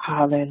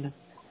 Hallelujah.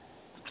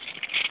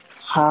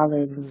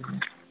 Hallelujah.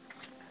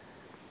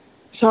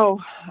 So,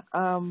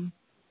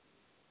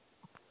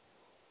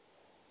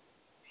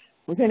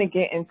 we're going to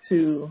get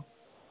into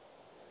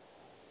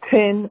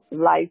 10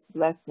 life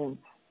lessons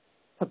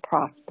to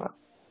prosper.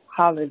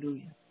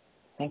 Hallelujah.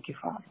 Thank you,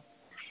 Father.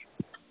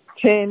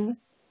 10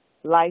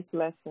 life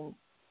lessons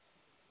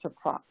to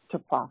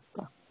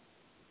prosper.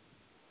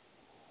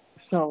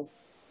 So,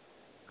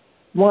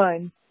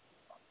 1,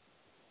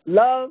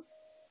 love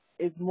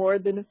is more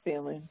than a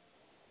feeling.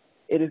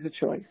 It is a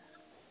choice.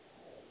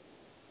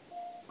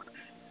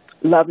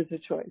 Love is a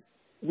choice.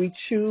 We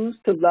choose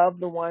to love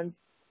the ones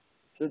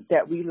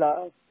that we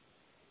love.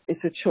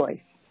 It's a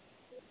choice.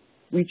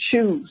 We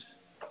choose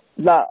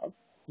love.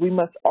 We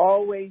must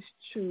always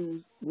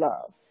choose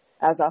love.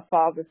 As our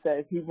Father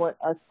says, he wants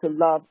us to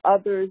love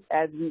others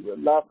as we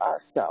would love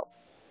ourselves.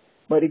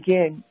 But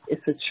again,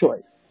 it's a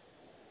choice.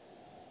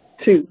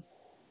 2,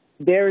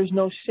 there is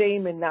no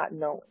shame in not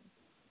knowing.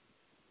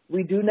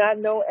 We do not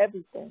know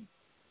everything.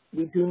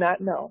 We do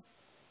not know.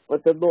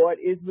 But the Lord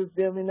is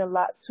revealing a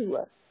lot to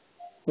us.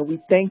 So we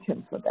thank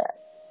him for that.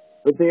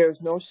 But there is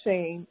no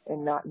shame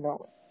in not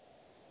knowing.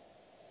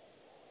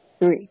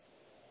 3,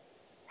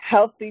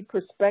 healthy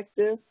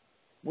perspective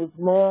with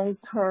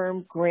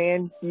long-term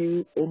grand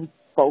view in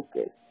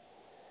focus.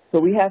 So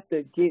we have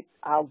to get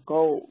our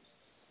goals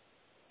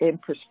in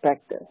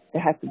perspective. It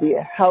has to be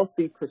a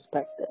healthy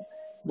perspective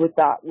with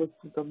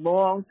the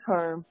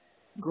long-term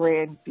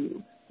grand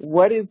view.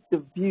 What is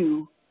the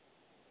view,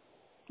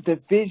 the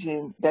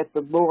vision that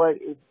the Lord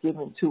is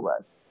giving to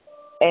us?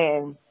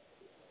 And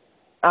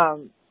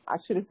I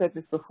should have said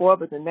this before,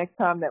 but the next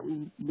time that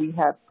we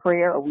have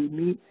prayer or we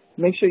meet,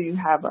 make sure you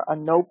have a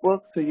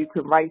notebook so you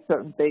can write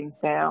certain things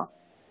down,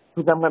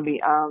 because I'm going to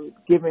be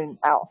giving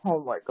out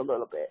homework a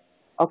little bit.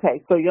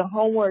 Okay, so your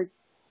homework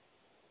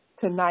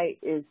tonight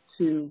is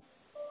to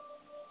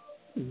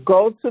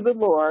go to the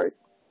Lord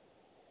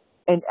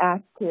and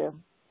ask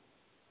him,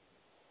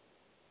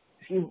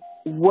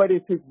 what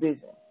is his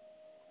vision?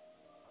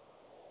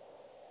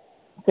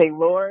 Say,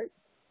 Lord,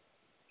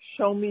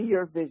 show me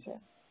your vision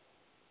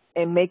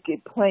and make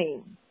it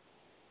plain.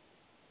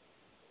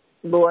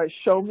 Lord,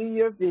 show me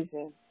your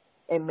vision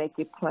and make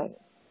it plain.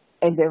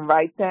 And then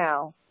write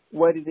down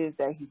what it is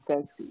that he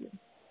says to you.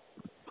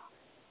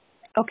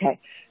 Okay,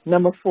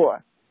 number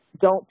 4,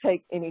 don't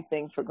take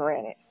anything for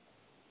granted.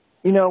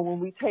 You know, when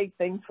we take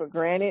things for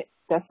granted,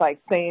 that's like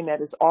saying that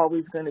it's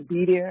always going to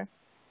be there.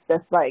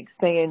 That's like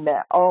saying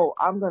that, oh,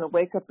 I'm going to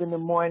wake up in the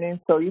morning,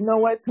 so you know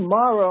what,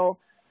 tomorrow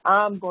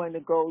I'm going to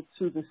go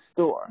to the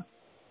store.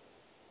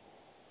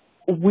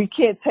 We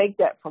can't take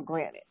that for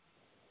granted.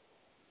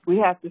 We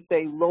have to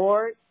say,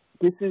 Lord,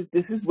 this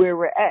is where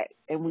we're at.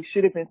 And we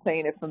should have been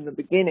saying it from the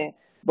beginning,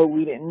 but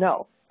we didn't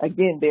know.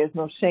 Again, there's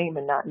no shame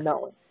in not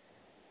knowing.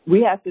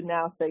 We have to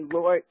now say,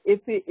 Lord, if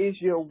it is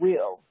your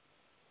will,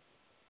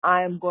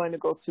 I am going to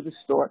go to the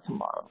store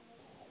tomorrow.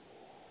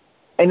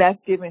 And that's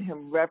giving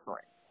him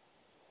reverence.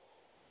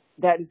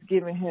 That is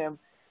giving him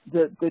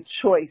the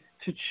choice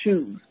to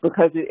choose,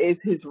 because it is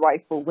his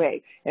rightful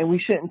way. And we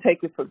shouldn't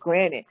take it for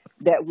granted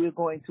that we're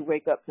going to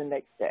wake up the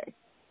next day.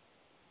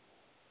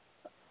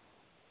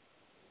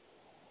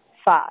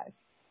 5,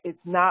 it's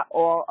not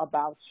all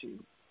about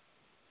you.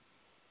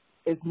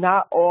 It's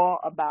not all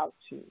about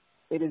you.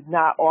 It is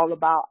not all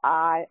about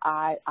I.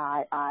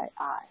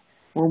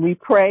 When we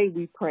pray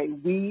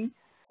we,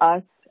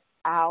 us,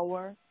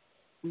 our.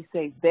 We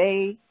say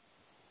they.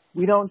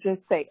 We don't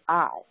just say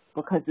I,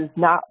 because it's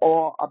not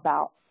all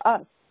about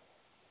us.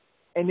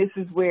 And this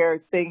is where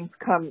things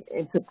come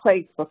into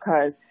place,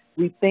 because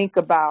we think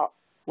about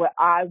what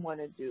I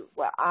want to do,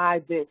 what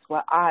I this,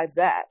 what I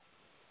that.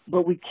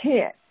 But we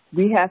can't.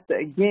 We have to,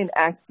 again,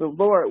 ask the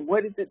Lord,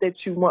 what is it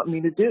that you want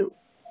me to do?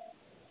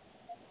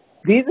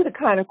 These are the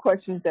kind of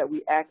questions that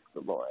we ask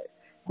the Lord.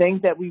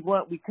 Things that we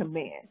want, we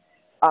command.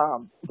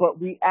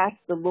 But we ask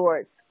the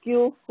Lord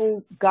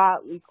skillful,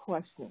 godly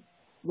questions.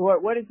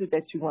 Lord, what is it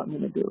that you want me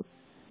to do?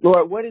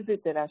 Lord, what is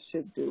it that I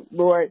should do?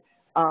 Lord,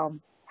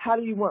 how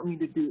do you want me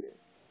to do this?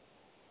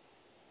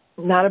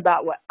 Not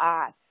about what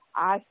I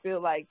feel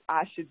like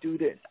I should do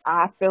this.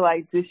 I feel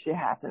like this should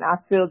happen. I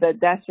feel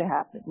that should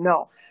happen.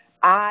 No,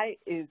 I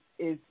is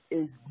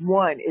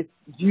one. It's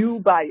you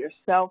by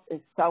yourself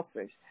is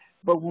selfish.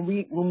 But when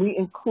we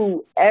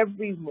include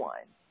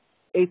everyone,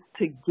 it's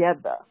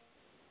together.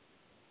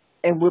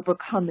 And we're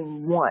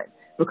becoming one.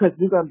 Because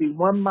we're going to be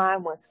one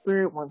mind, one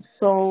spirit, one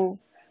soul.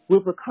 We're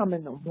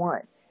becoming the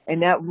one.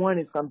 And that one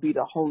is going to be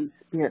the Holy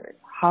Spirit.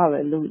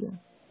 Hallelujah.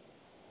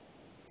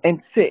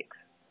 And 6,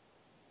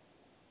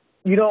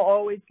 you don't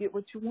always get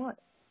what you want.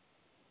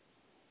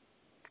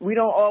 We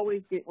don't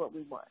always get what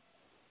we want.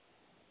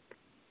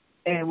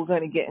 And we're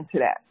going to get into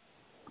that.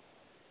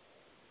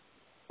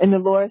 And the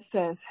Lord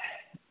says,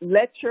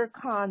 let your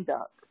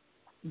conduct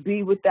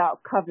be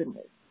without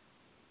covetousness.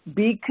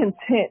 Be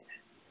content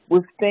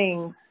with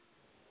things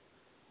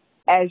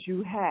as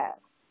you have.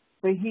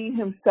 For he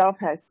himself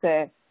has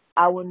said,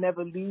 I will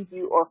never leave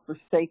you or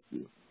forsake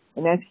you.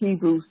 And that's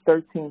Hebrews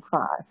 13:5.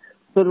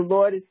 So the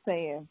Lord is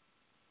saying,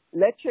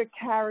 let your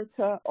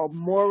character or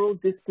moral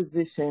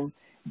disposition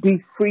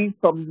be free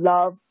from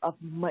love of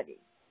money.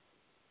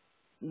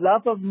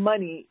 Love of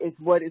money is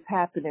what is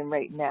happening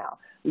right now.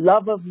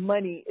 Love of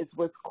money is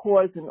what's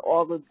causing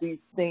all of these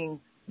things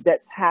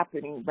that's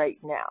happening right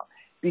now.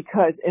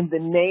 Because in the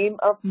name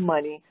of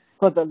money,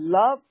 for the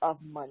love of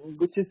money,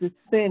 which is a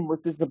sin,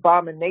 which is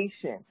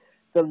abomination,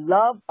 the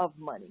love of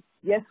money.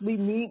 Yes, we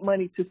need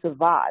money to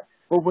survive,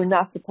 but we're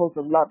not supposed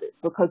to love it.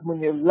 Because when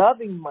you're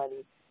loving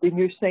money, then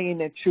you're saying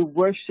that you're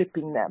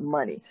worshiping that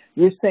money.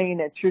 You're saying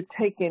that you're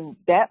taking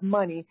that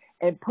money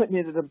and putting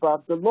it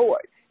above the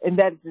Lord. And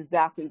that is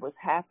exactly what's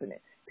happening.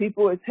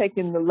 People are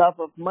taking the love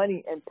of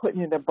money and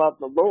putting it above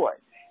the Lord.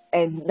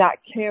 and not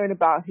caring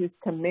about his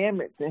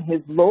commandments and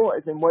his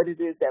laws and what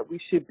it is that we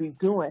should be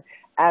doing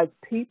as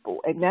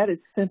people. And that is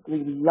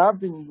simply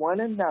loving one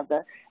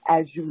another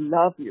as you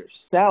love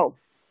yourself.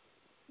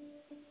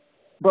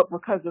 But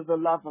because of the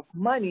love of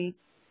money,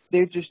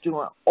 they're just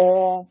doing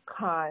all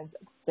kinds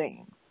of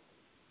things.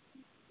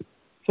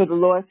 So the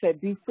Lord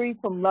said, be free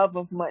from love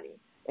of money,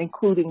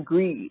 including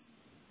greed,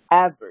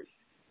 avarice,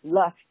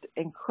 lust,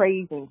 and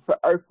craving for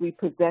earthly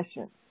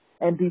possessions,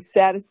 and be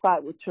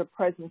satisfied with your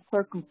present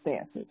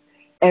circumstances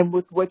and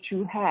with what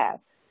you have.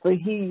 For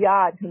he,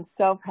 Yah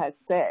himself, has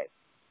said,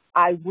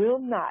 I will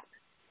not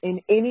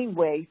in any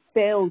way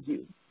fail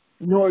you,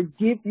 nor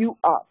give you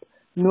up,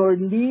 nor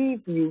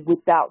leave you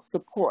without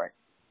support.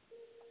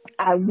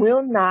 I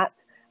will not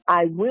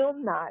in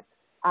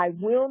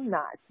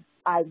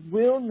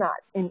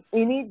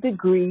any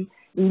degree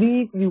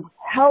leave you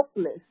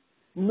helpless,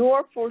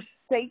 nor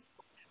forsake,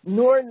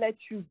 nor let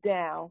you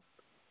down.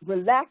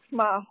 Relax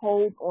my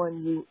hold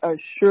on you,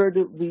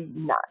 assuredly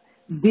not.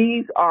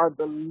 These are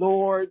the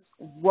Lord's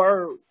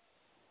words.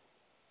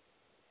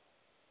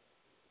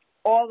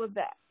 All of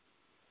that.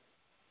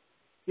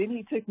 Then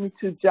he took me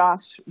to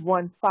Josh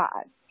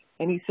 1:5,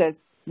 and he says,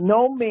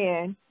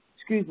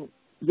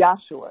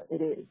 Yahshua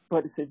it is,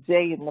 but it's a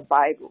J in the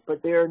Bible,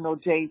 but there are no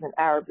J's in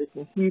Arabic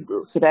and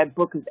Hebrew, so that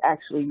book is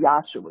actually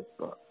Yahshua's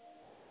book.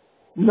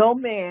 No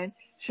man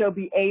shall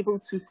be able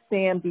to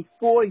stand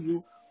before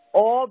you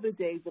all the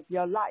days of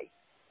your life.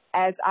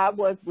 As I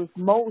was with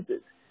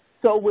Moses,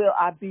 so will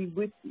I be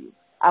with you.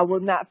 I will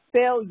not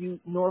fail you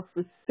nor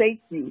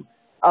forsake you.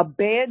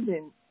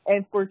 Abandon,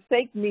 and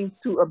forsake means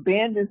to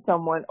abandon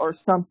someone or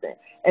something.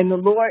 And the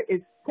Lord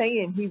is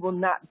saying he will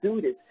not do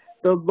this.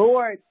 The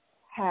Lord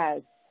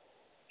has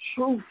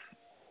truth.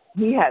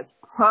 He has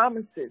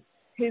promises.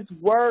 His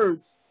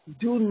words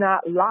do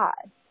not lie.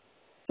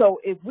 So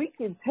if we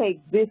can take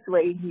this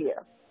right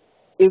here,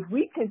 if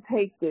we can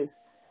take this,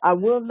 I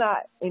will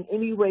not in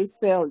any way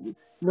fail you,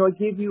 nor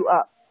give you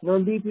up, nor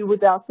leave you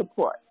without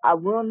support. I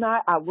will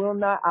not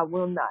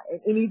in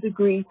any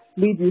degree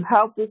leave you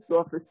helpless,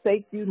 nor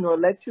forsake you, nor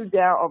let you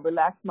down, or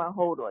relax my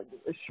hold on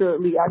you.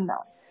 Assuredly I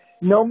not.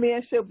 No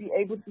man shall be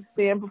able to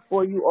stand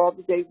before you all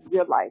the days of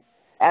your life.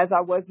 As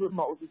I was with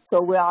Moses,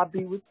 so will I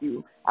be with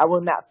you. I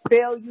will not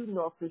fail you,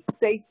 nor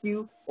forsake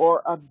you,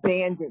 or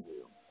abandon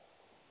you.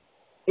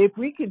 If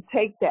we can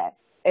take that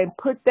and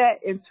put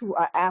that into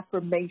an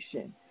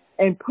affirmation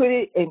and put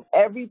it in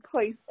every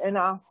place in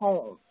our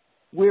home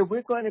where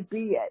we're going to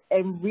be at,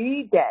 and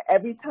read that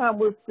every time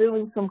we're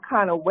feeling some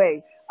kind of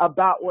way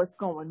about what's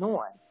going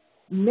on,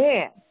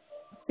 man,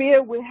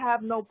 fear would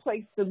have no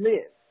place to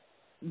live.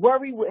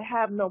 Worry would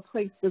have no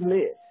place to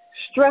live.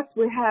 Stress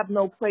would have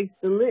no place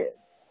to live.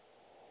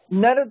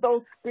 None of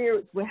those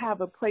spirits would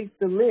have a place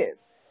to live,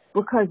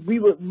 because we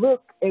would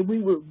look and we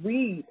would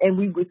read and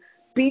we would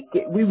speak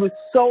it. We would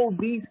sow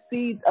these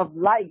seeds of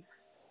life,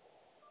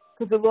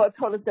 because the Lord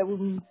told us that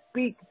when we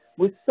speak,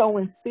 we're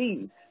sowing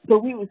seeds. So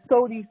we would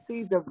sow these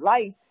seeds of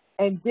life,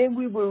 and then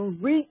we will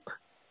reap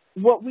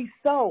what we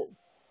sow.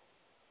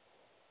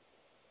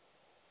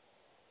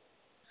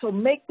 So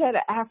make that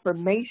an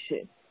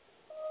affirmation.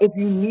 If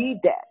you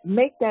need that,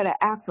 make that an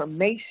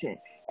affirmation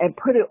and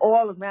put it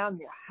all around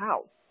your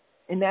house.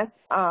 And that's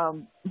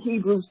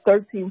Hebrews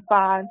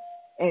 13:5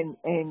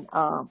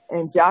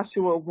 and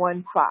Joshua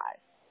 1:5.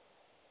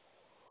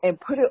 And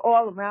put it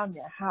all around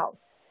your house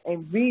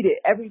and read it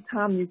every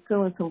time you're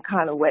feeling some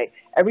kind of way,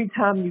 every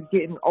time you're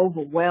getting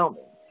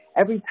overwhelming,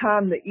 every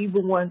time the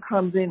evil one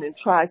comes in and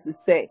tries to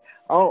say,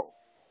 oh,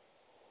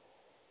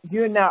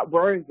 you're not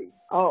worthy.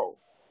 Oh,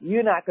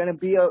 you're not going to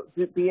be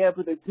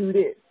able to do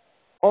this.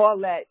 All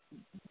that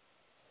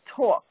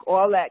talk,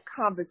 all that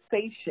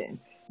conversation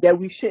that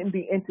we shouldn't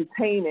be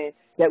entertaining,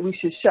 that we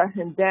should shut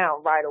him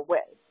down right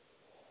away.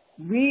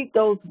 Read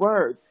those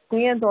words.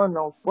 Stand on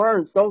those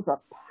words. Those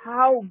are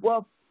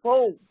powerful.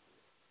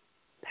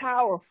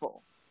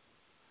 Powerful.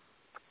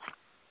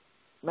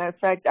 Matter of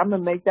fact, I'm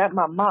going to make that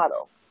my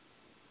motto.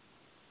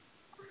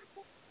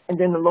 And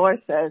then the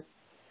Lord says,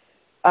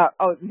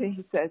 then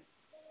he says,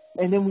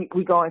 and then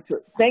we go into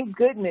it. Thank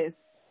goodness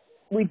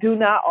we do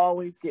not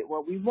always get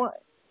what we want.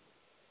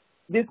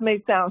 This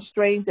may sound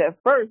strange at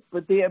first,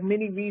 but there are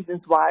many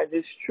reasons why it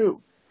is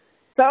true.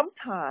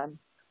 Sometimes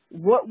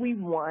what we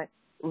want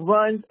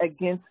runs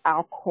against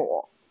our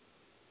call.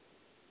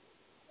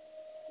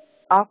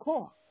 Our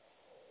call.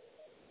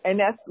 And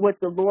that's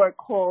what the Lord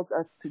calls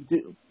us to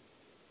do.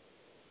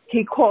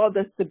 He called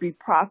us to be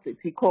prophets.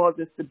 He calls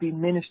us to be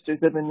ministers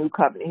of the new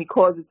covenant. He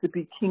calls us to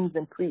be kings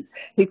and priests.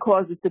 He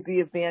calls us to be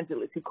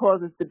evangelists. He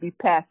calls us to be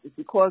pastors.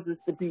 He calls us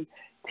to be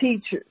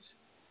teachers.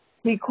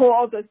 He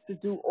calls us to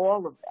do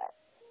all of that.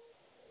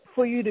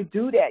 For you to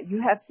do that,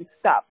 you have to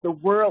stop the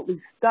worldly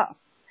stuff,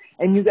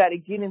 and you got to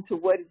get into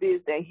what it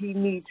is that he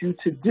needs you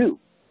to do.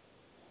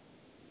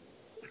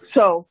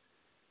 So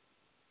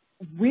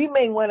we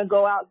may want to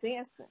go out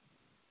dancing.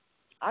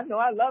 I know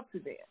I love to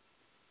dance.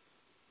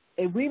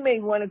 And we may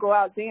want to go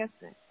out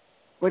dancing.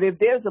 But if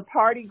there's a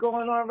party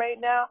going on right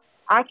now,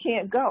 I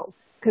can't go,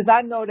 because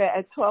I know that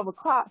at 12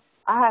 o'clock,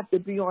 I have to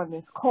be on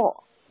this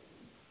call.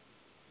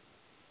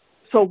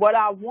 So what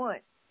I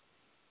want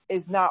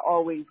is not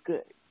always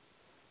good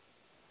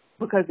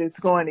because it's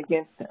going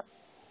against him.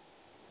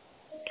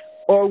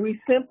 Or we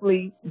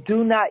simply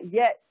do not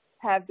yet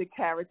have the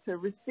character to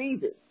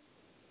receive it.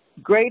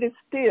 Greater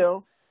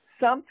still,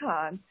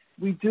 sometimes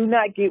we do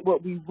not get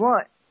what we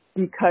want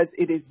because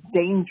it is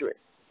dangerous.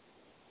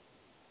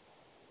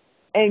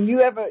 And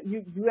you ever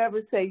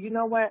say, you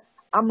know what?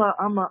 I'm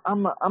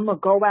gonna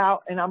go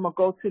out and I'm gonna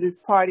go to this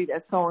party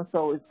that so and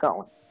so is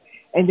going.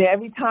 And then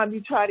every time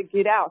you try to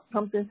get out,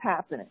 something's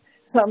happening.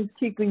 Something's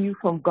keeping you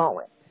from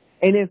going.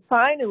 And then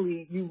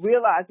finally you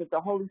realize that the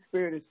Holy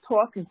Spirit is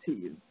talking to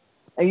you.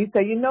 And you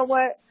say, you know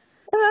what?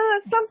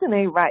 Something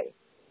ain't right.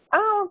 I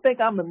don't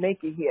think I'm going to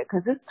make it here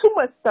because there's too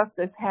much stuff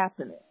that's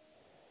happening.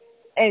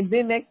 And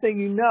then next thing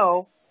you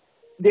know,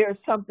 there's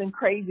something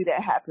crazy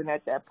that happened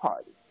at that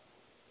party.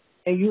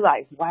 And you're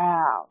like,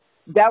 wow,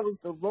 that was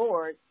the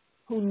Lord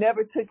who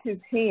never took his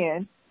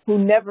hand, who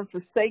never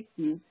forsake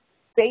you,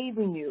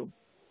 saving you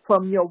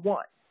from your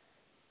want.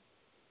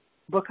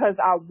 Because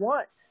our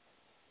want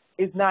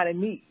is not a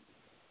need.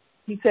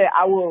 He said,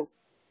 I will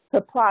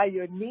supply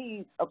your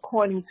needs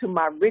according to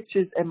my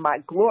riches and my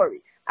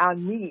glory. Our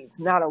needs,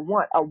 not a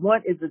want. A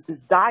want is a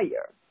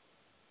desire.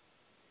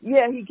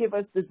 Yeah, he gives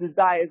us the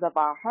desires of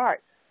our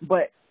heart,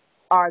 but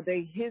are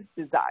they his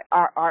desire?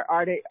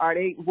 Are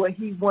they what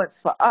he wants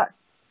for us?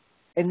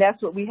 And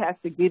that's what we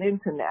have to get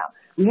into now.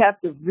 We have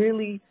to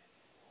really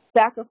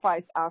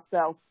sacrifice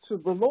ourselves to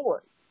the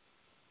Lord.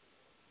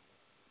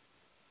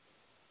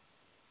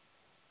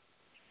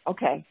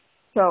 Okay,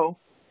 so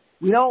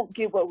we don't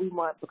get what we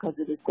want because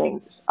it is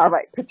dangerous. All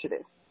right, picture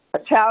this. A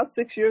child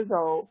 6 years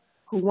old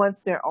who wants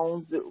their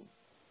own zoo.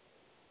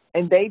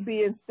 And they,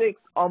 being 6,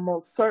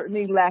 almost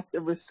certainly lack the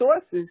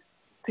resources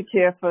to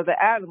care for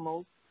the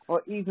animals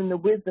or even the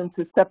wisdom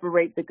to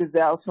separate the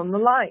gazelles from the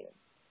lions.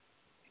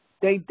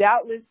 They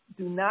doubtless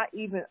do not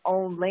even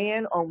own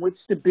land on which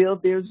to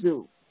build their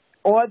zoo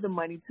or the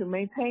money to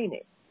maintain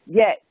it.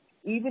 Yet,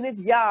 even if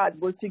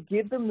Yod were to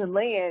give them the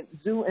land,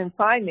 zoo, and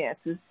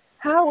finances,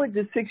 how would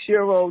the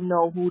 6-year-old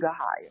know who to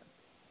hire?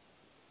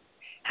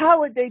 How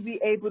would they be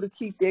able to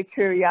keep their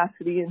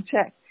curiosity in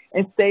check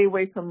and stay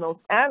away from those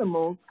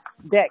animals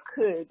that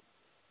could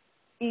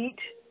eat,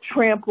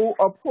 trample,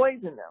 or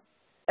poison them,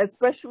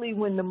 especially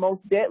when the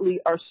most deadly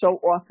are so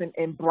often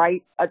in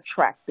bright,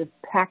 attractive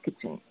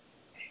packaging?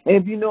 And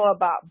if you know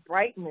about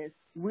brightness,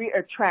 we're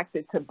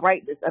attracted to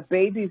brightness. A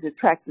baby is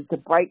attracted to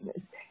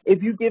brightness.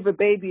 If you give a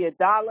baby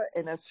 $1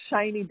 and a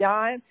shiny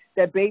dime,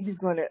 that baby's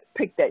going to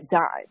pick that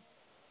dime.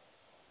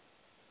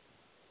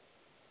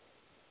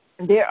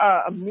 There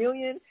are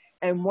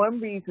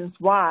 1,000,001 reasons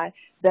why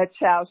that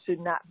child should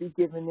not be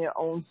given their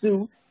own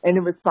zoo and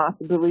the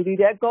responsibility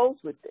that goes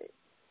with it.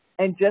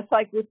 And just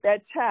like with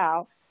that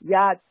child,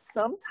 Yah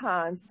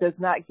sometimes does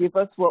not give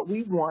us what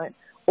we want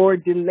or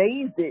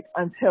delays it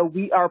until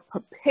we are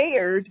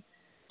prepared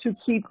to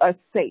keep us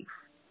safe.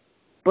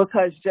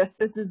 Because just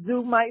as the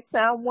zoo might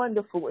sound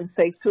wonderful and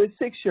safe to a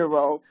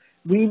 6-year-old,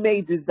 we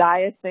may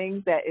desire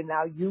things that in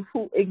our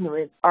youthful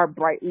ignorance are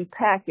brightly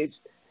packaged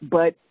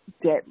but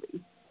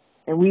deadly.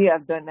 And we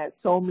have done that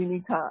so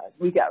many times.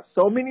 We got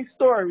so many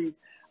stories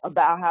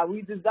about how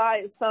we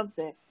desired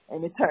something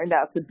and it turned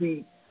out to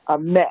be a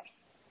mess.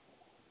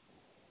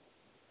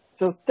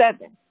 So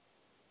 7,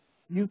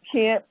 you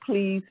can't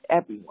please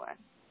everyone.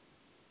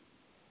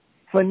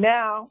 For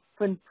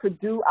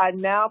do I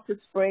now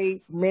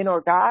persuade men or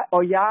God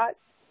or Yah,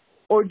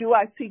 or do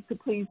I seek to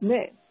please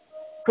men?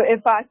 For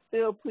if I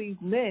still please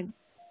men,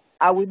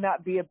 I would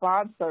not be a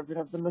bondservant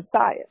of the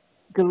Messiah.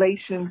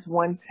 Galatians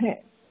 1:10.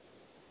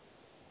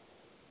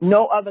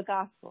 No other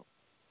gospel.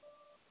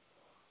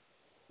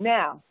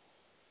 Now,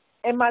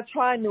 am I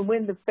trying to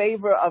win the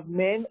favor of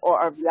men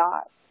or of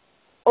Yah?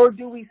 Or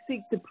do we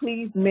seek to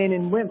please men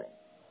and women?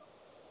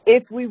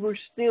 If we were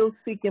still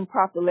seeking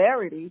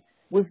popularity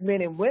with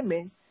men and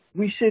women,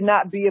 we should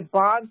not be a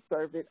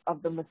bondservant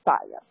of the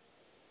Messiah.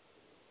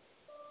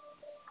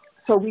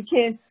 So we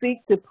can't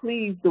seek to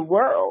please the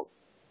world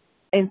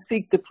and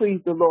seek to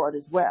please the Lord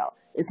as well.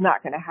 It's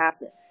not going to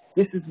happen.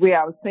 This is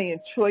where I was saying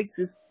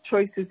choices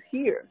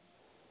here.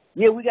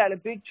 Yeah, we got a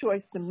big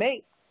choice to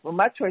make. Well,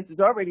 my choice is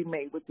already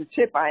made. With the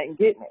chip, I ain't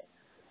getting it.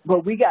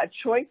 But we got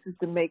choices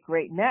to make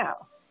right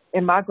now.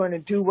 Am I going to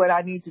do what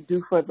I need to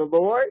do for the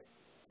Lord,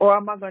 or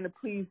am I going to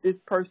please this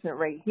person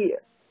right here?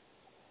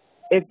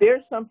 If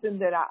there's something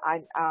that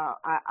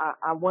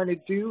I want to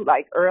do,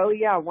 like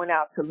earlier, I went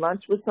out to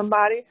lunch with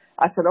somebody.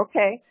 I said,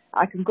 okay,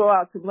 I can go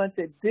out to lunch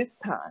at this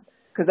time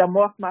because I'm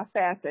off my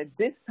fast at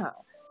this time.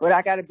 But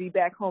I got to be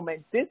back home at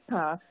this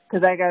time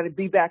because I got to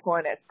be back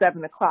on at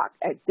 7 o'clock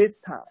at this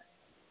time.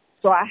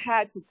 So I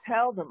had to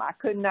tell them. I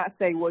could not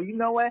say, well, you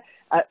know what?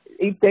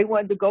 If they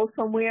wanted to go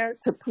somewhere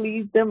to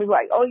please them, it's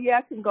like, oh, yeah,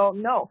 I can go.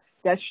 No,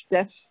 that's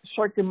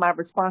shirking my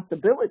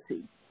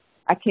responsibility.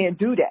 I can't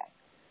do that.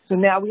 So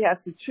now we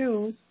have to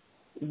choose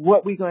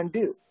what we're going to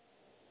do.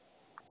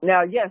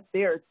 Now, yes,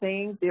 there are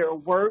things, there are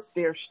work,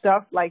 there are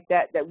stuff like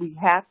that we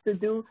have to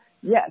do.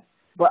 Yes,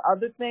 But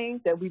other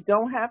things that we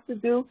don't have to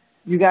do,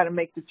 you got to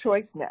make the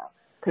choice now.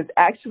 Because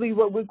actually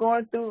what we're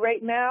going through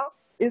right now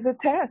is a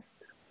test.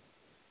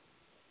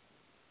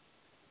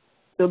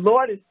 The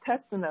Lord is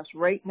testing us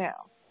right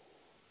now.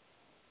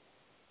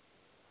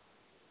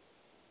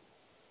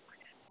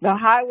 The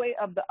highway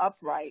of the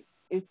upright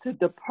is to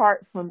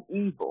depart from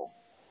evil.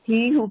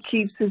 He who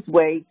keeps his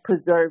way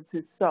preserves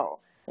his soul.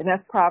 And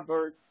that's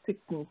Proverbs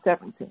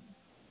 16:17.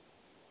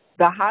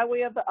 The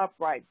highway of the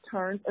upright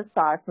turns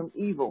aside from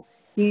evil.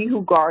 He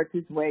who guards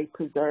his way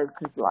preserves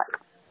his life.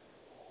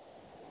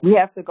 We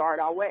have to guard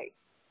our way.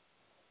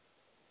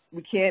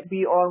 We can't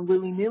be on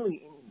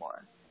willy-nilly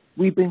anymore.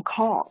 We've been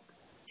called.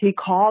 He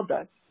called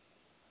us.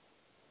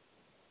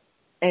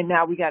 And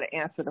now we got to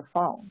answer the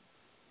phone.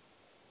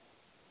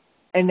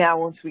 And now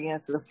once we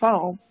answer the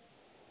phone,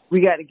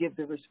 we got to give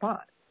the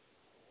response.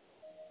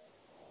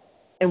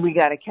 And we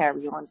got to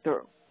carry on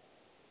through.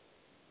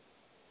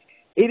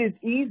 It is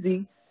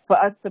easy for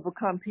us to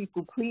become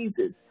people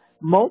pleasers.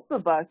 Most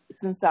of us,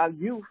 since our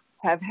youth,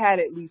 have had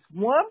at least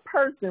one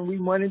person we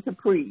wanted to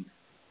please,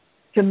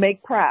 to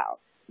make proud,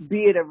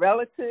 be it a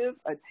relative,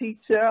 a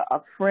teacher,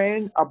 a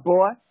friend, a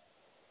boss.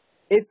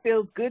 It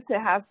feels good to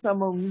have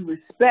someone we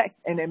respect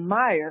and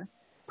admire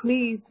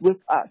pleased with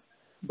us,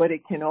 but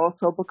it can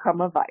also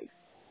become a vice.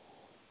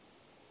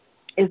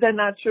 Is that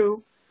not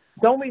true?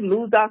 Don't we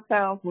lose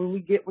ourselves when we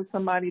get with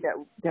somebody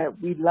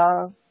that we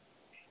love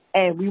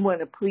and we want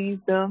to please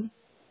them?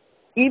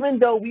 Even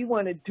though we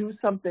want to do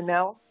something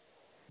else,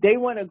 they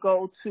want to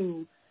go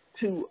to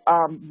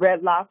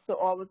Red Lobster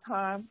all the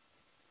time,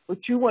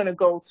 but you want to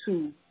go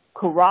to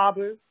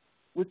Carrabba's,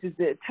 which is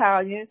the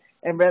Italian,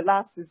 and Red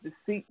Lobster is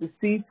the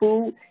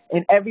seafood.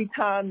 And every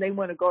time they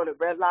want to go to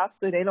Red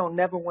Lobster, they don't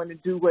never want to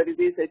do what it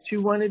is that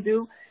you want to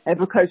do. And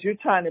because you're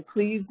trying to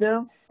please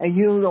them and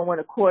you don't want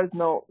to cause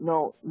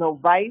no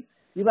vice,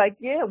 you're like,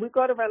 yeah, we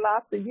go to Red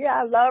Lobster.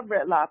 Yeah, I love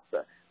Red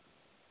Lobster.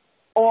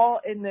 All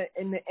in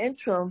the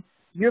interim,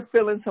 you're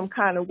feeling some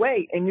kind of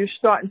way and you're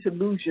starting to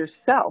lose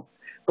yourself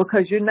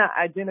because you're not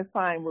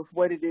identifying with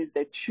what it is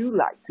that you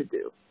like to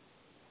do.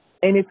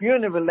 And if you're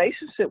in a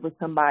relationship with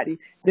somebody,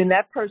 then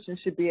that person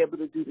should be able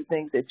to do the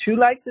things that you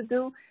like to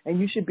do, and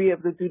you should be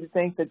able to do the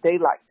things that they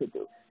like to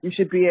do. You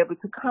should be able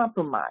to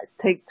compromise,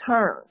 take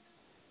turns,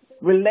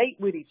 relate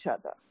with each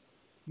other.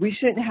 We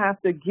shouldn't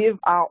have to give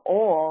our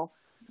all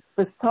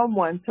for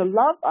someone to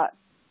love us.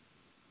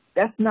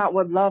 That's not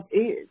what love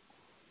is.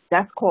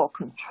 That's called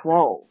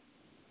control.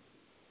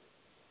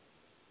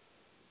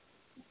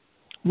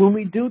 When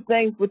we do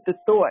things with the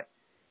thought,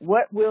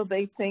 what will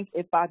they think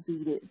if I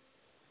do this?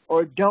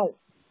 Or don't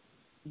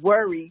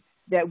worry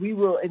that we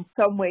will in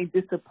some way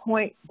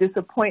disappoint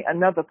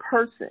another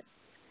person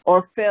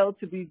or fail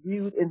to be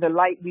viewed in the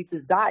light we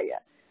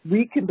desire.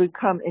 We can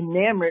become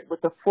enamored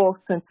with a false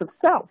sense of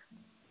self.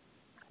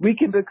 We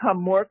can become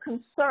more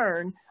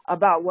concerned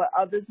about what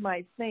others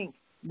might think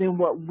than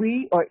what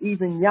we or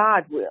even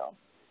Yah will,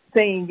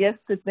 saying yes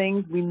to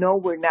things we know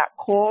we're not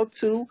called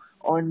to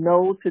or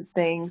no to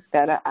things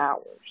that are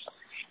ours.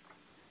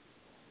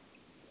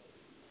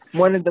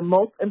 One of the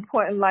most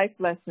important life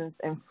lessons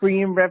and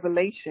freeing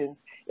revelations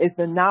is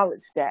the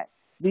knowledge that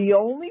the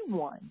only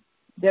one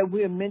that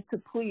we're meant to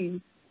please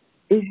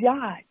is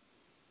Yah.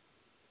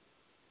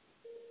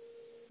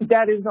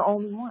 That is the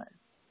only one.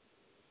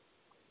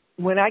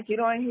 When I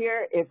get on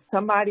here, if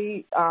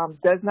somebody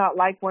does not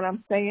like what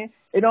I'm saying,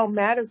 it don't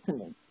matter to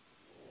me.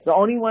 The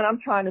only one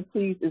I'm trying to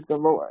please is the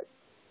Lord.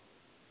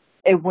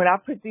 And when I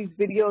put these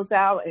videos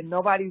out and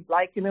nobody's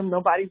liking them,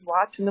 nobody's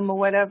watching them or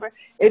whatever,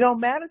 it don't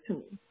matter to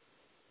me.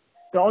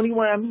 The only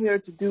one I'm here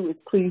to do is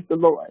please the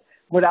Lord.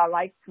 Would I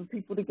like for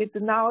people to get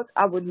the knowledge?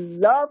 I would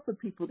love for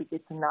people to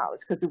get the knowledge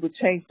because it would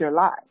change their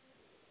lives.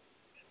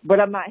 But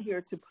I'm not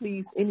here to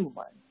please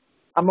anyone.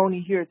 I'm only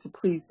here to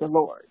please the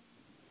Lord.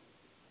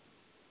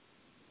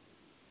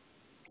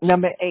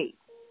 Number 8,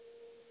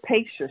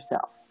 pace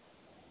yourself.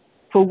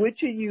 For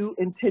which of you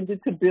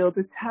intended to build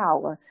a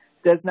tower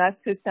does not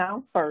sit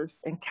down first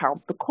and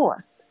count the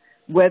cost,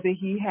 whether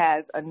he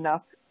has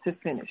enough to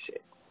finish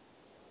it.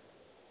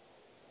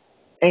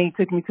 And he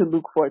took me to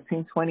Luke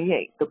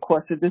 14:28, the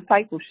course of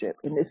discipleship.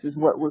 And this is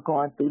what we're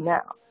going through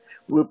now.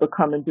 We're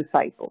becoming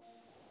disciples.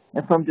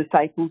 And from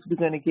disciples, we're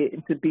going to get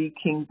into be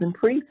kings and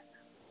priests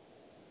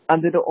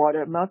under the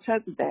order of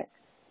Melchizedek.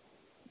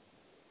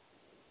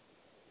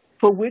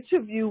 For which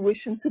of you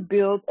wishing to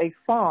build a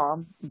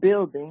farm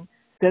building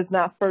does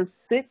not first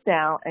sit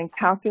down and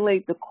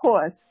calculate the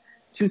cost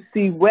to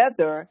see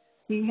whether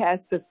he has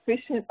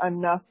sufficient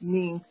enough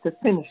means to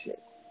finish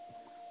it?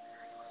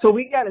 So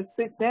we got to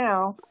sit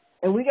down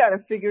and we got to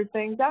figure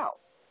things out.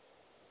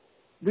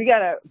 We got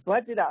to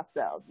budget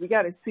ourselves. We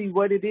got to see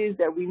what it is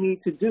that we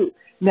need to do.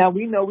 Now,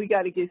 we know we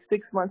got to get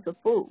 6 months of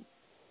food.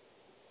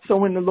 So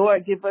when the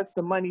Lord give us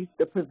the money,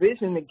 the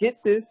provision to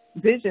get this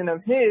vision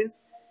of his,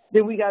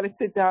 then we got to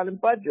sit down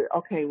and budget.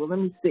 Okay, well, let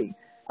me see.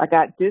 I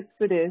got this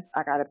for this.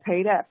 I got to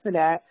pay that for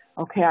that.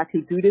 Okay, I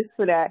could do this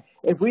for that.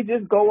 If we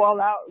just go all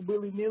out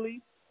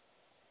willy-nilly,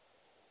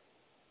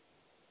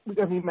 we're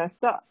going to be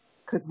messed up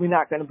because we're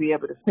not going to be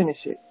able to finish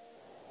it.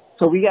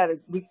 So we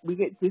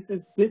get this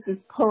is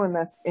pulling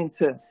us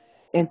into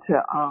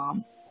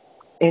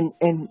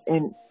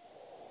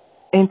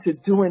into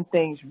doing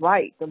things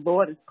right. The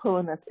Lord is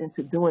pulling us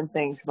into doing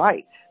things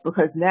right,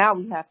 because now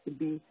we have to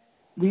be.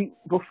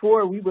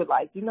 Before we were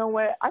like, you know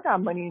what? I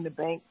got money in the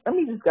bank. Let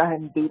me just go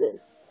ahead and do this.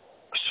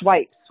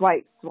 Swipe,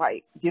 swipe,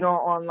 swipe. Get on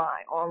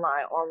online.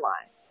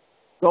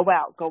 Go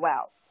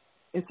out.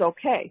 It's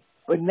okay.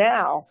 But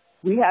now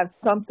we have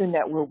something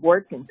that we're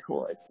working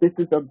towards. This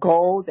is a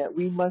goal that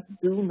we must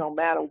do no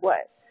matter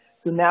what.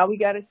 So now we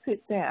got to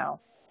sit down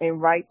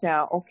and write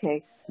down,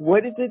 okay,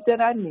 what is it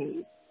that I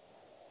need?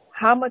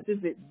 How much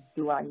is it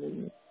do I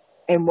need?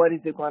 And what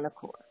is it going to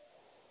cost?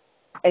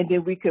 And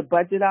then we could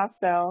budget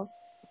ourselves,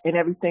 and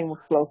everything will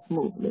flow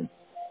smoothly.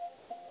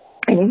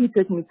 And then he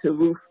took me to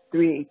Ruth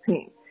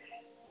 3:18.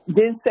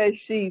 Then says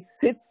she,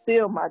 sit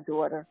still, my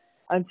daughter,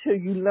 until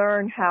you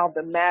learn how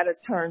the matter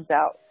turns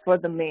out, for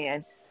the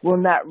man will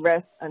not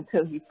rest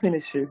until he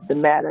finishes the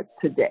matter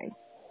today.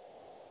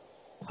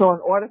 So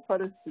in order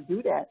for us to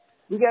do that,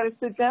 we got to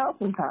sit down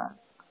sometime.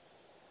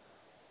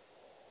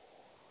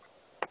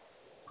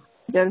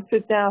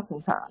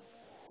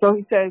 So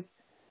he says,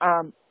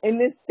 in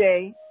this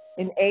day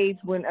and age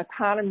when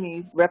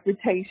economies,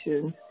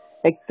 reputations,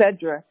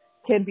 etc.,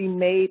 can be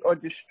made or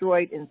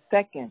destroyed in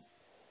seconds,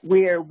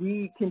 where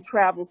we can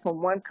travel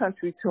from one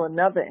country to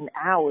another in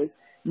hours,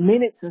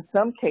 minutes in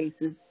some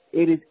cases,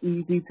 it is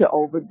easy to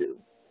overdo.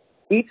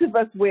 Each of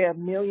us wear a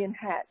million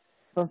hats,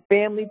 from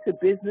family to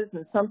business,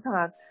 and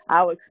sometimes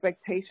our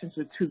expectations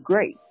are too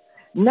great.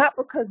 Not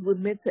because we're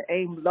meant to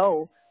aim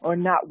low or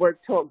not work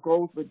toward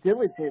goals with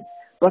diligence,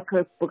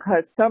 because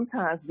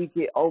sometimes we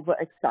get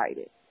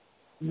overexcited.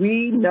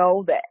 We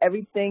know that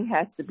everything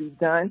has to be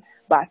done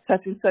by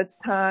such and such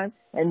time,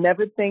 and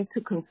never think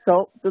to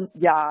consult the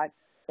Yah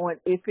on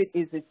if it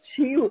is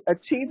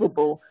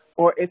achievable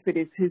or if it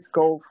is his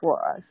goal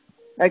for us.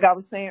 Like I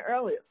was saying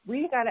earlier,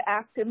 we got to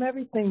ask him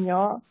everything,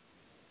 y'all.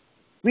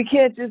 We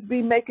can't just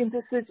be making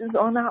decisions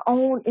on our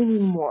own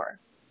anymore.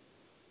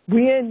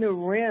 We're in the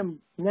realm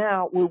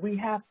now where we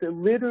have to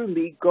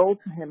literally go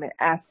to him and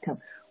ask him,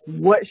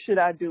 what should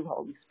I do,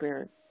 Holy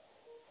Spirit?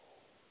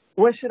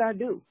 What should I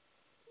do?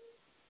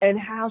 And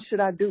how should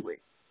I do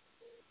it?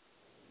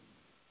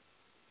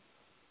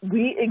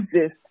 We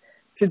exist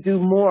to do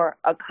more,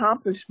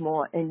 accomplish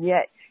more, and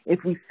yet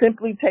if we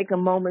simply take a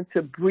moment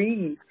to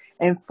breathe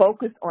and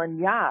focus on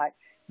Yah,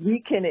 we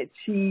can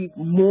achieve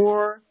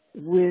more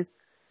with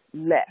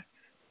less.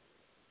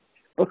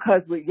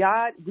 Because with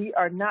Yah, we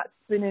are not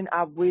spinning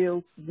our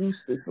wheels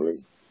uselessly.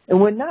 And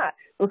we're not,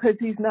 because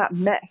he's not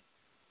messed.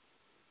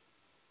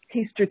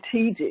 He's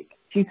strategic.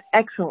 He's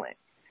excellent.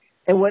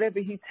 And whatever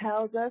he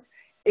tells us,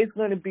 it's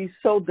going to be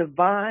so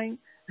divine,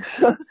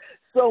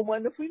 so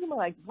wonderful. You're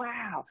like,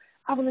 wow,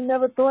 I would have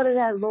never thought of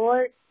that,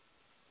 Lord.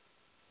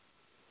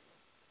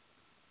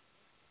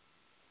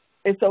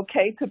 It's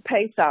okay to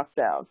pace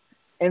ourselves.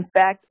 In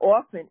fact,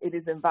 often it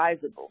is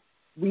advisable.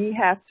 We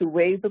have to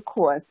weigh the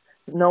cost,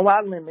 know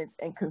our limits,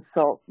 and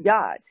consult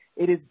Yah.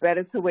 It is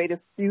better to wait a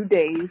few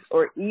days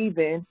or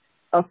even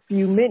a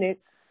few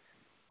minutes,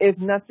 if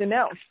nothing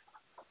else,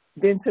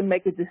 than to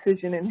make a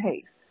decision in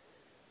haste.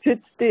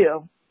 Sit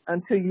still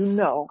until you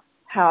know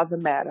how the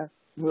matter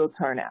will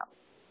turn out.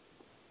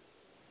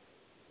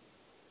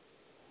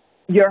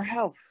 Your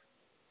health.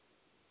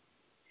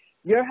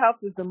 Your health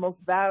is the most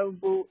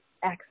valuable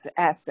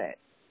asset.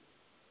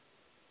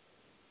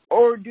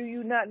 Or do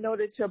you not know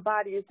that your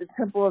body is the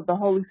temple of the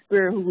Holy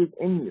Spirit who is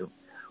in you,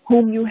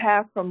 whom you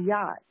have from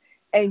Yah,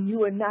 and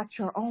you are not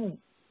your own?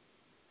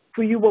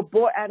 For you were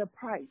bought at a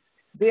price.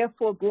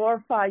 Therefore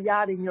glorify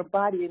Yah in your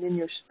body and in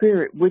your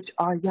spirit, which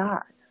are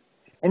Yah.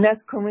 And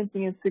that's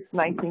Corinthians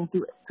 6:19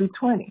 through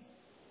 20.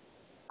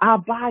 Our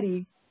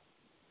body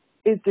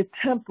is the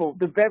temple,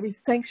 the very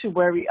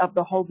sanctuary of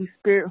the Holy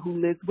Spirit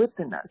who lives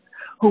within us,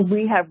 whom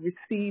we have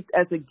received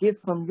as a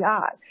gift from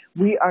Yah.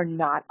 We are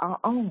not our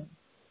own.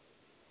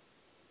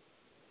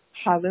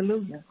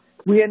 Hallelujah.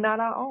 We are not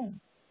our own.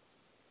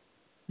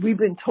 We've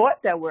been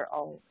taught that we're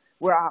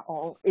our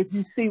own. If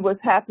you see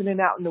what's happening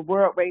out in the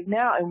world right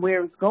now and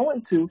where it's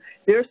going to,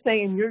 they're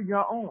saying you're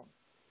your own.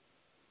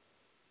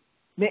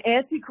 The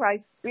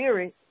Antichrist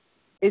spirit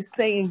is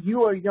saying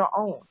you are your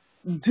own.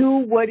 Do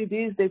what it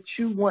is that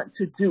you want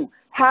to do,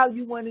 how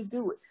you want to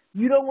do it.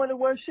 You don't want to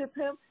worship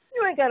him?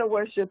 You ain't got to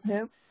worship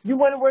him. You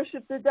want to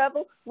worship the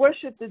devil?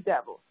 Worship the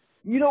devil.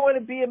 You don't want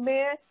to be a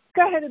man?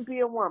 Go ahead and be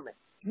a woman.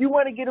 You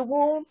want to get a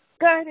womb?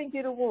 Go ahead and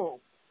get a womb.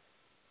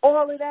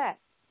 All of that.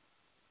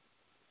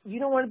 You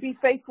don't want to be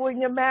faithful in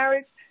your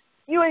marriage?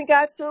 You ain't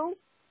got to.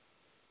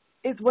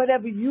 It's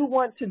whatever you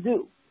want to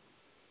do.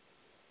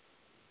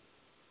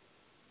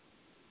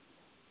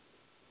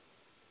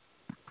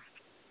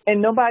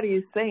 And nobody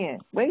is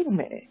saying, wait a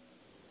minute,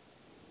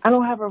 I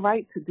don't have a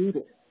right to do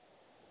this.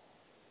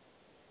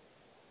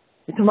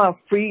 It's about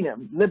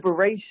freedom,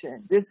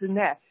 liberation, this and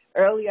that.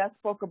 Earlier I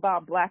spoke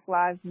about Black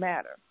Lives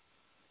Matter,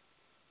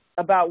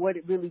 about what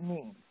it really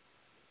means,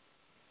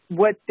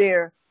 what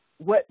their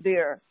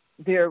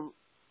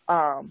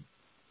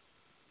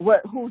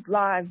whose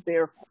lives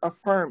they're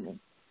affirming.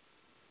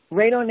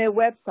 Right on their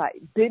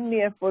website. Been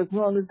there for as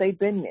long as they've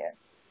been there.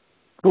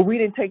 But we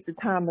didn't take the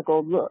time to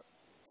go look.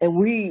 And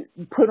we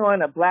put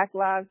on a Black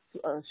Lives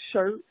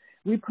shirt.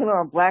 We put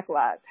on a Black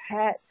Lives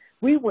hat.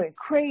 We went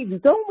crazy,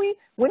 don't we?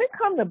 When it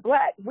comes to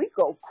black, we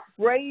go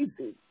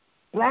crazy.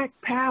 Black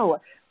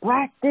power,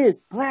 black this,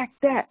 black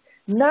that.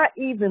 Not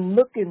even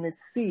looking to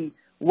see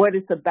what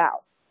it's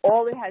about.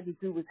 All they had to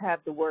do was have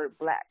the word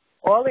black.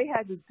 All they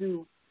had to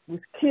do was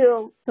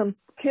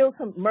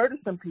murder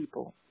some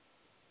people,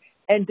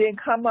 and then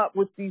come up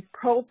with these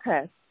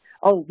protests.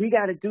 Oh, we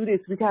got to do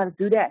this, we got to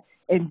do that,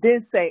 and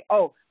then say,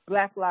 oh,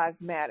 Black Lives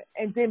Matter,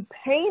 and then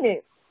paint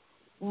it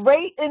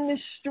right in the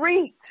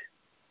street.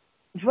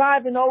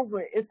 Driving over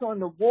it, it's on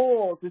the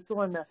walls, it's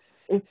on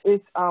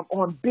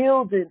on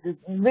buildings, it's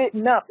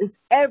written up, it's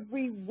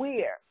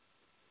everywhere.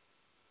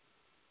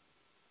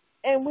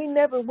 And we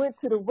never went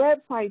to the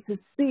website to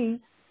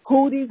see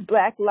who these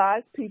Black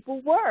Lives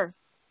people were.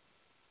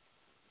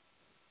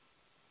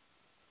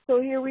 So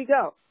here we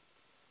go.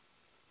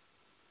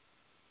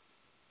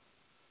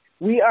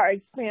 We are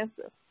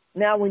expansive.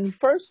 Now, when you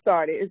first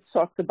started, it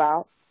talked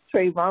about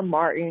Trayvon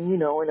Martin,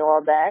 and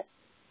all that.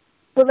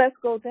 But let's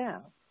go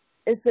down.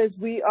 It says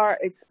we are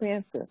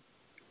expansive.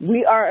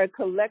 We are a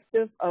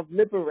collective of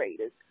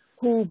liberators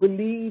who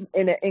believe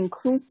in an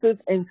inclusive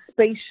and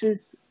spacious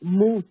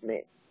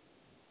movement.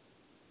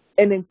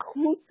 An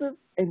inclusive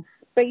and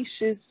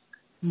spacious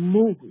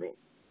movement.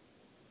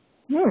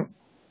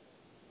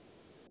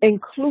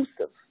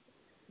 Inclusive.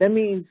 That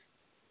means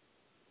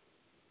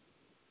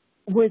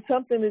when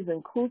something is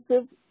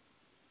inclusive,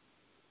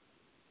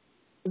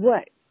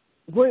 what?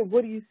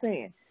 What are you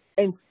saying?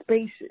 And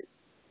spacious.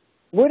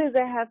 What does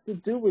that have to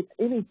do with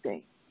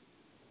anything?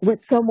 With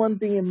someone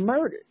being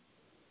murdered?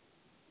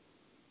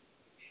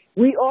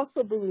 We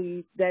also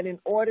believe that in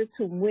order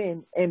to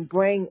win and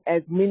bring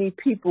as many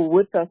people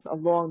with us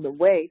along the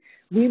way,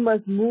 we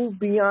must move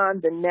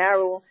beyond the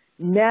narrow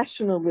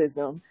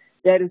nationalism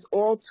that is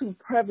all too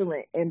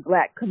prevalent in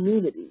black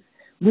communities.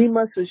 We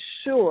must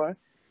ensure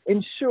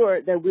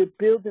that we're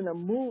building a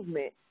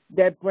movement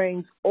that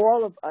brings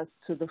all of us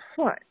to the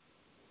front.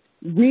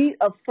 We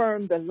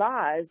affirm the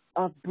lives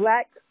of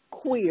black,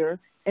 queer,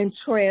 and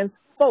trans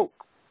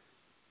folks,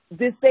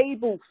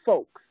 disabled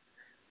folks,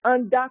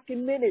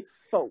 undocumented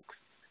folks,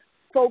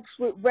 folks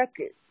with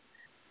records,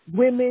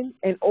 women,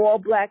 and all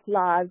black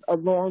lives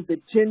along the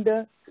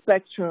gender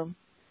spectrum,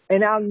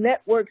 and our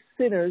network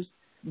centers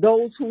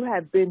those who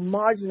have been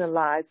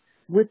marginalized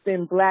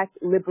within black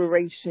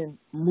liberation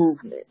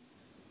movement.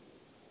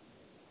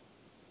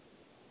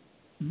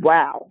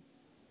 Wow.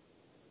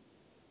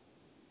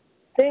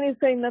 They didn't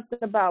say nothing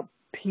about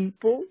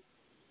people.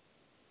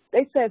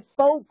 They said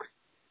folks.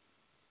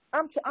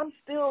 I'm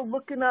still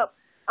looking up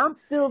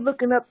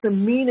the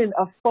meaning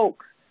of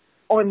folks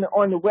on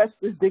the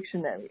Webster's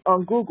Dictionary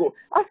on Google.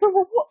 I said,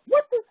 well,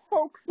 what does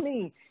folks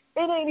mean?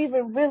 It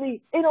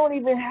don't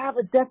even have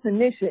a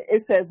definition.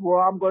 It says,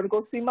 well, I'm going to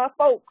go see my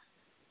folks.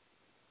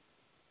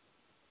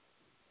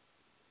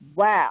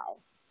 Wow.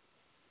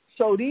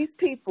 So these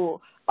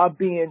people are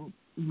being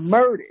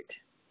murdered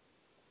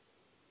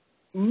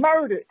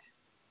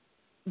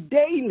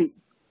daily,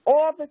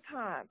 all the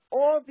time,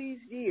 all these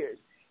years,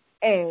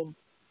 and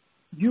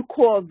you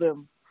call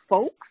them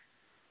folks?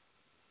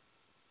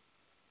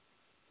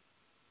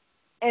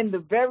 And the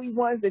very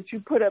ones that you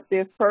put up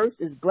there first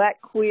is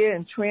black, queer,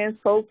 and trans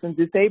folks, and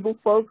disabled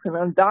folks, and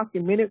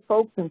undocumented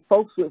folks, and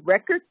folks with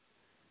records,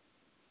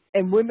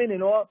 and women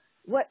and all.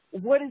 What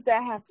does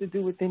that have to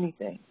do with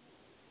anything?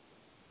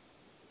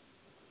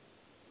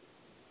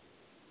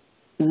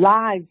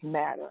 Lives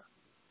matter.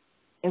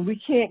 And we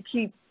can't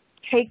keep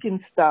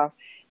taking stuff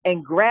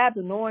and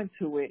grabbing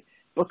onto it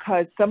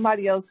because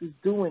somebody else is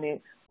doing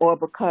it or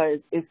because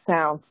it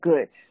sounds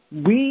good.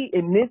 We,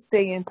 in this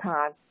day and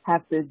time,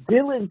 have to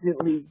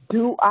diligently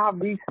do our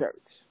research.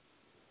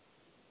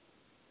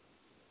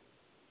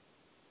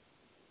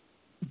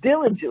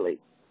 Diligently.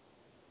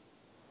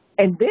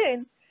 And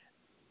then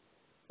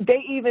they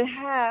even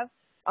have,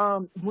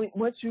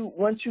 once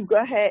you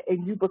go ahead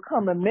and you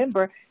become a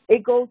member,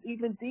 it goes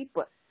even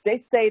deeper.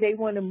 They say they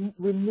want to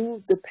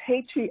remove the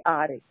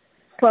patriotic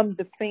from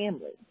the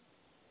family.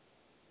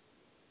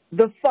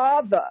 The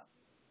father.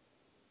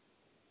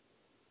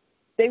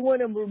 They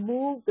want to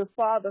remove the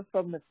father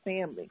from the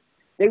family.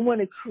 They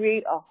want to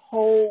create a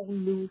whole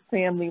new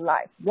family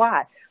life.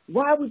 Why?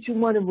 Why would you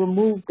want to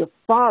remove the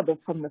father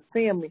from the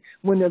family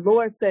when the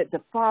Lord said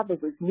the father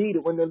was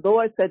needed, when the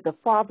Lord said the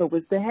father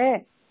was the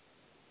head?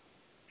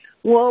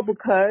 Well,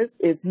 because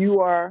if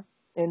you are,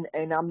 and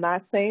I'm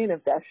not saying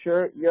if that's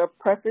your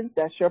preference,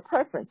 that's your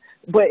preference.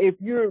 But if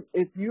you're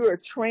a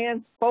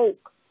trans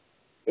folk,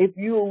 if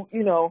you're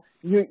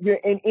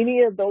in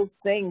any of those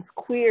things,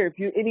 queer, if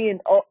you're any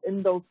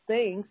in those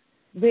things,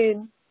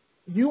 then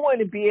you want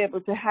to be able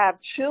to have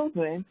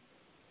children,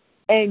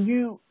 and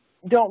you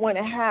don't want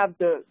to have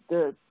the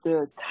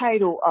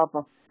title of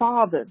a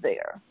father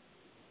there.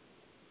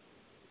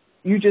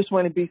 You just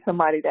want to be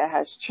somebody that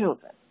has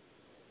children.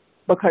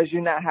 because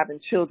you're not having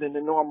children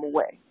the normal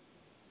way,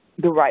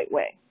 the right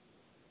way.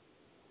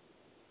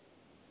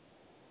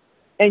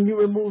 And you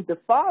remove the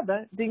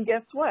father, then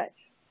guess what?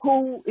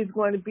 Who is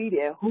going to be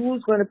there?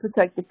 Who's going to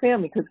protect the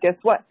family? Because guess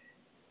what?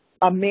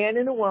 A man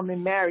and a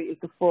woman married is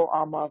the full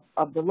armor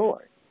of the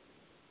Lord.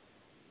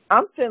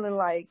 I'm feeling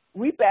like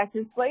we back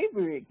in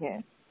slavery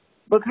again,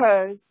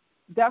 because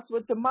that's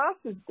what the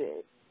Masters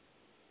did.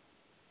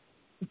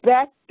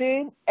 Back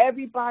then,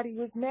 everybody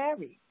was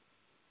married,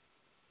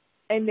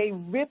 and they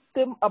ripped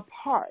them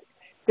apart.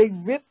 They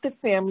ripped the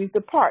families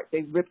apart.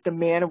 They ripped the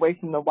man away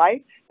from the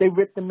wife. They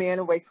ripped the man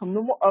away from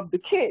the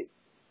kids.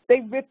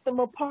 They ripped them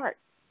apart.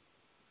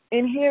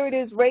 And here it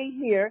is right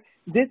here.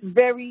 This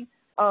very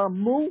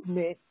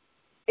movement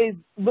is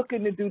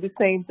looking to do the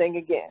same thing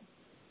again.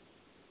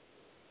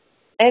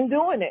 And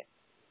doing it.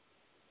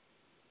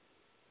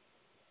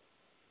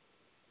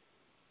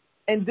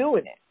 And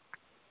doing it.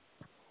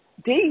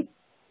 Deep.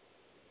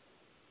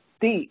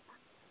 Deep.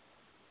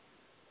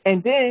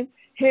 And then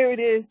here it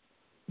is,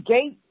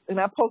 Gates, and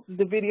I posted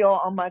the video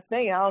on my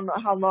thing. I don't know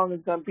how long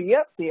it's going to be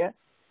up there.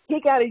 He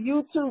got a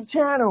YouTube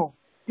channel.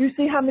 You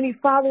see how many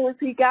followers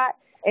he got?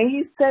 And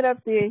he set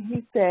up there and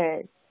he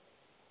said,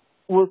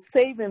 will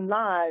saving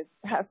lives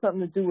have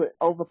something to do with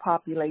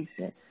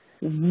overpopulation?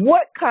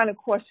 What kind of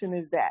question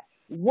is that?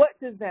 What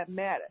does that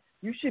matter?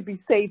 You should be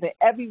saving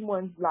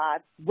everyone's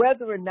lives,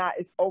 whether or not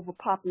it's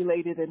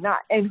overpopulated or not.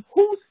 And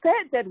who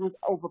said that it was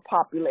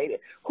overpopulated?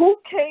 Who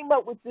came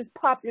up with this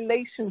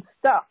population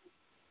stuff?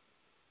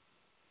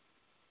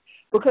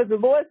 Because the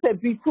Lord said,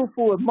 be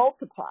fruitful and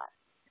multiply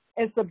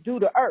and subdue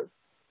the earth.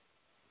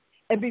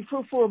 And be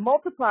fruitful and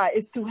multiply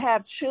is to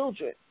have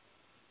children.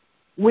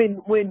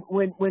 When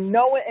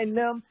Noah and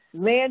them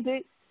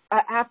landed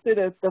after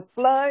the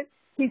flood,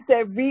 he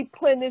said,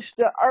 replenish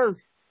the earth.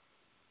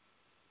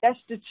 That's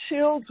the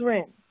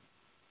children.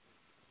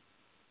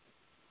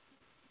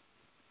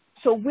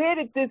 So where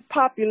did this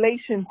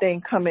population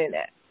thing come in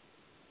at?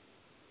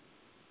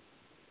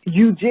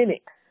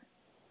 Eugenics.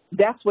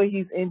 That's what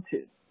he's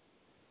into.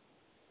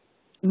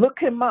 Look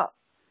him up.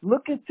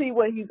 Look and see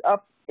what he's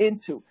up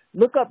into.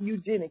 Look up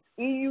eugenics.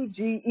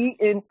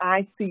 EUGENICS.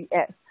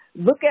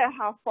 Look at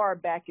how far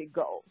back it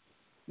goes.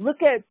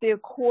 Look at their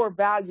core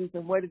values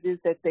and what it is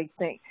that they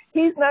think.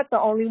 He's not the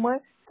only one.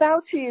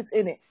 Fauci is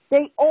in it.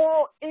 They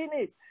all in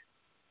it.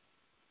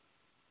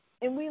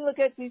 And we look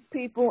at these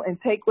people and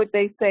take what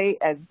they say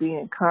as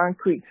being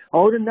concrete.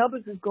 Oh, the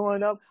numbers is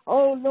going up.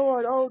 Oh,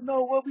 Lord, oh,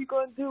 no, what we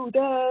going to do?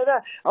 Da, da, da.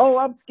 Oh,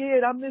 I'm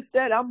scared. I missed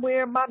that. I'm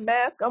wearing my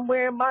mask. I'm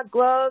wearing my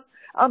gloves.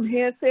 I'm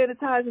hand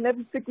sanitizing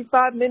every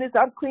 55 minutes.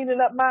 I'm cleaning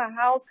up my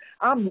house.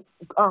 I'm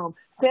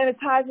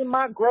sanitizing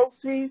my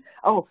groceries.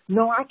 Oh,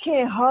 no, I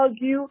can't hug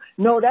you.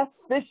 No, that's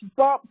fish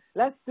bump.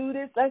 Let's do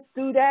this. Let's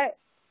do that.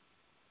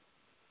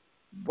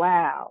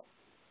 Wow.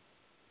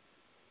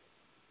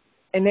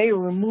 And they were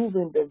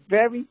removing the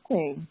very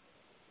thing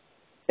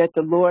that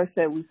the Lord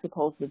said we're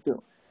supposed to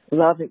do,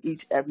 loving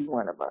each every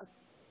one of us.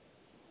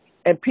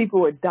 And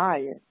people are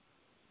dying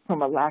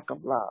from a lack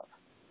of love.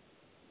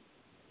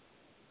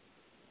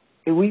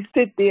 If we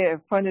sit there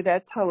in front of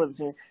that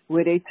television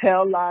where they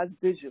tell lies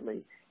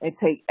visually and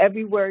take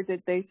every word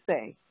that they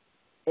say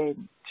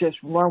and just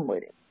run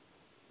with it.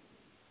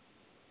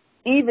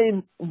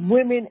 Even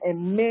women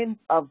and men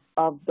of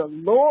the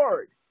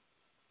Lord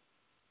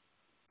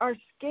are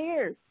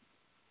scared.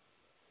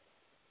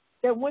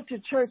 That went to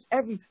church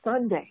every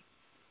Sunday,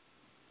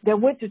 that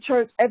went to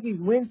church every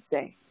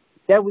Wednesday,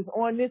 that was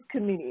on this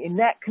committee and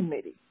that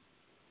committee.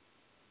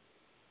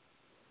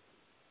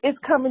 It's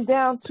coming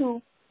down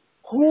to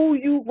who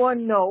you going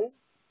to know.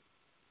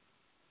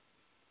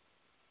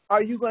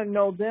 Are you going to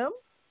know them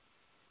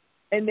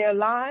and their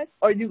lives,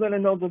 or are you going to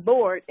know the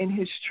Lord and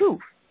his truth?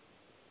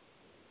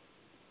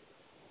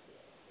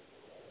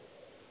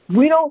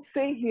 We don't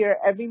sit here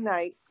every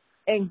night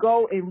and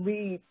go and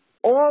read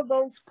all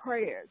those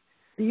prayers.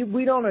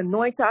 We don't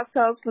anoint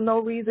ourselves for no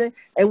reason,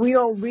 and we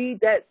don't read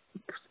that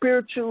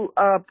spiritual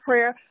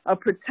prayer of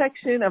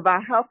protection of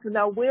our health and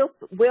our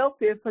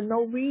welfare for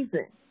no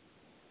reason.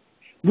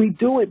 We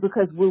do it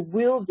because we're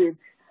wielding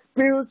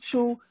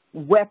spiritual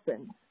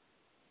weapons,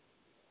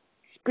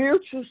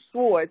 spiritual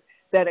swords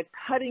that are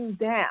cutting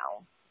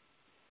down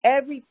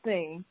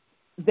everything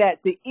that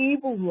the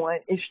evil one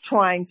is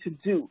trying to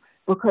do,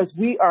 because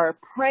we are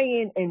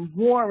praying and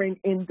warring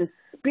in the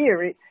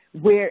spirit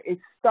where it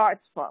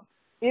starts from.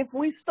 If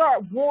we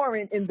start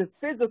warring in the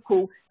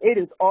physical, it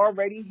is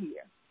already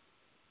here.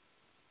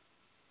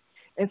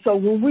 And so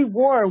when we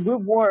war, we're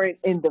warring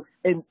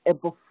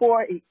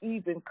before it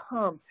even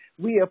comes.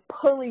 We are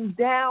pulling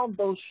down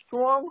those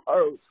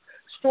strongholds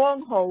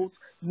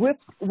with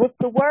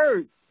the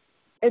words.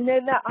 And they're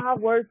not our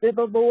words, they're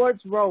the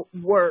Lord's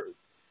words.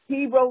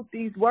 He wrote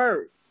these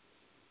words.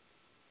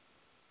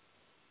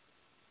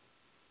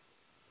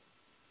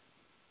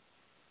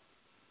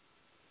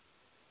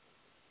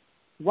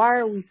 Why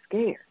are we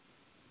scared?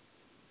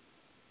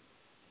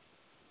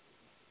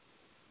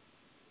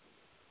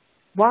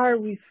 Why are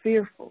we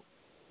fearful?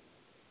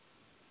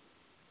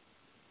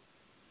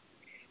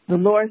 The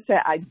Lord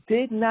said, I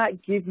did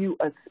not give you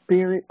a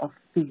spirit of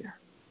fear.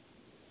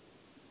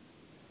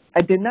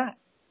 I did not.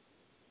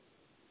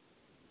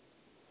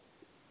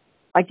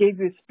 I gave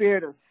you a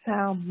spirit of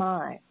sound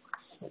mind,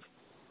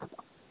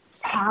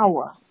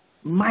 power,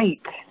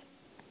 might,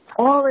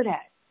 all of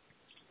that.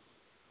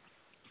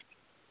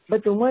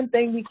 But the one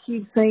thing we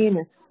keep saying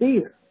is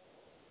fear.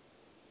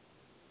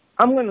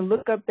 I'm going to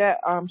look up that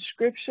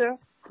scripture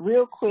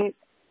real quick.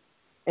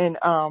 And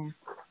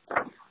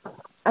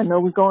I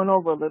know we're going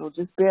over a little.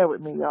 Just bear with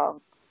me,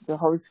 y'all. The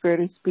Holy Spirit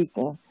is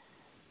speaking.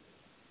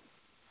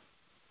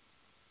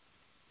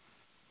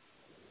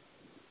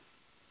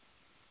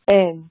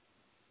 And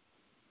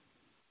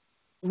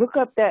look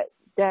up that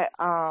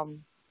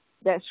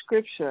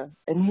scripture.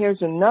 And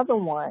here's another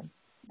one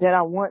that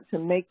I want to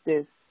make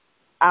this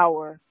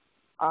our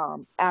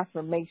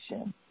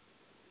affirmation,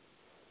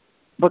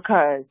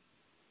 because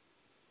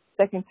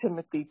 2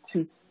 Timothy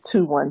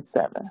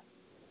 2:17.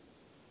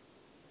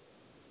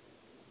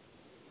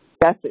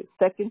 That's it.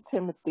 2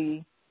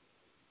 Timothy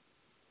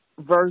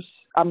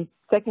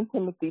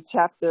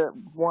chapter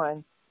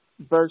 1,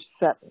 verse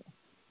 7.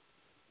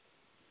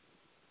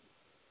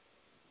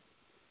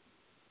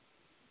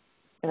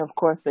 And of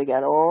course, they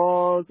got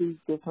all these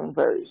different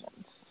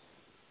versions.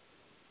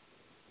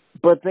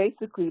 But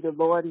basically, the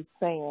Lord is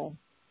saying,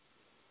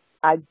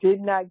 I did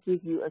not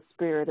give you a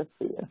spirit of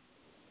fear,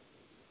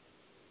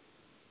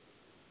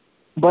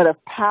 but of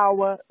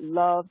power,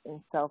 love,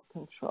 and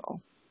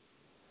self-control,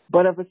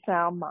 but of a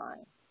sound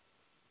mind.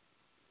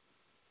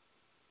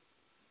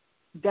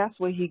 That's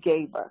what he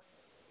gave us.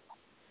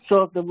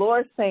 So if the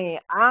Lord's saying,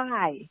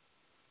 I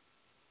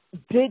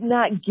did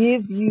not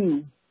give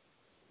you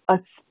a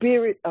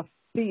spirit of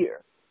fear,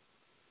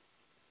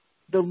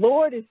 the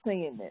Lord is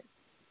saying this,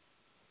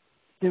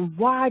 then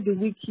why do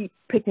we keep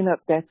picking up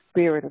that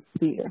spirit of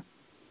fear?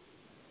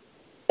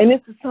 And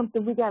this is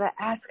something we got to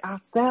ask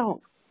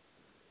ourselves.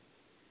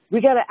 We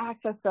got to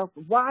ask ourselves,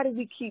 why do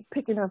we keep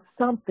picking up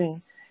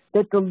something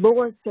that the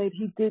Lord said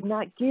he did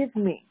not give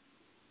me?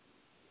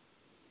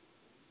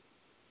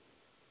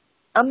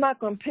 I'm not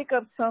going to pick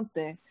up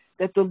something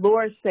that the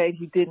Lord said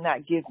he did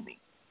not give me.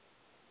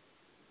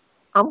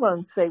 I'm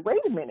going to say, wait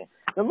a minute.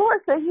 The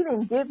Lord said he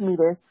didn't give me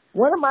this.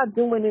 What am I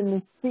doing in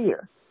this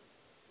fear?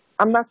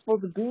 I'm not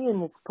supposed to be in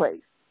this place.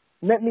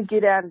 Let me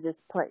get out of this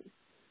place.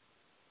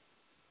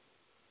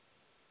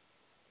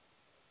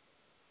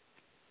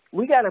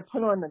 We got to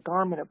put on the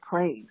garment of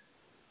praise.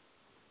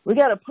 We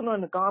got to put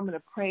on the garment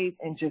of praise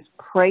and just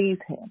praise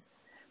him.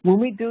 When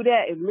we do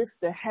that, it lifts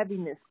the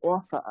heaviness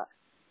off of us.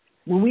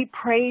 When we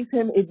praise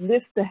him, it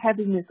lifts the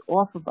heaviness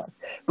off of us.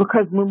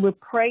 Because when we're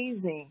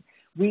praising,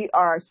 we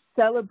are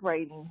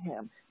celebrating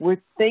him.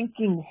 We're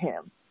thanking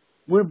him.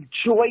 We're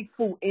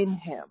joyful in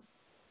him.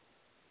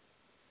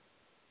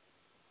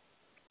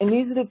 And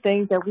these are the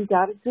things that we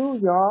got to do,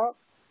 y'all.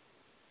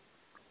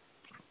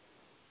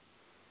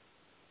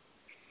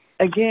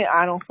 Again,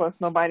 I don't force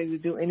nobody to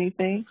do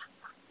anything,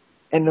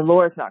 and the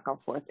Lord's not going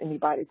to force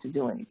anybody to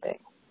do anything.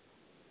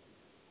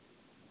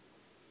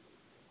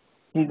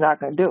 He's not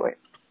going to do it.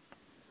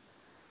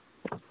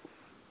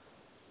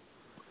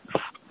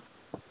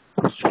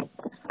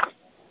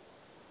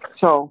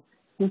 So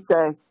he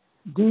says,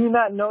 do you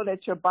not know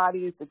that your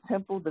body is the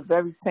temple, the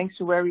very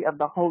sanctuary of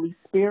the Holy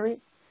Spirit,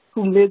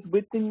 who lives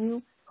within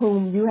you,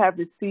 whom you have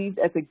received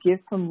as a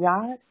gift from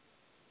God?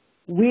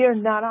 We are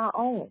not our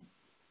own.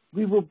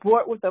 We were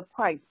bought with a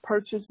price,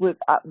 purchased with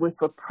a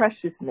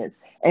preciousness,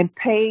 and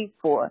paid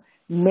for,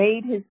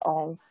 made his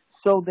own.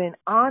 So then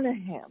honor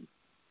him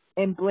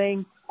and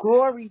bring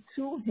glory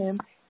to him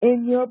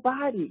in your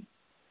body.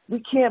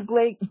 We can't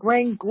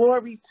bring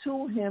glory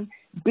to him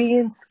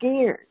being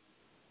scared.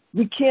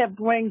 We can't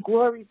bring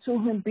glory to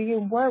him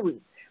being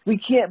worried. We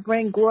can't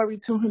bring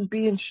glory to him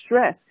being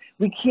stressed.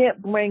 We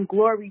can't bring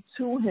glory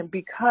to him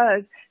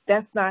because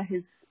that's not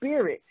his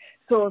spirit.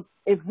 So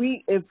if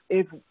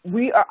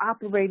we are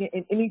operating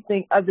in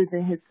anything other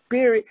than his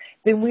spirit,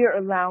 then we are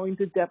allowing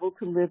the devil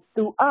to live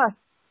through us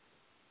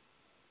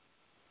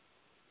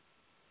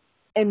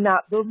and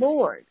not the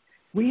Lord.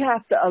 We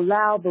have to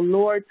allow the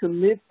Lord to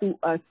live through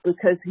us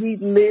because he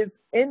lives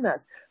in us.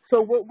 So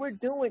what we're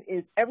doing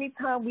is every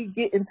time we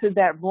get into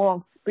that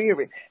wrong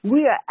spirit,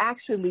 we are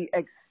actually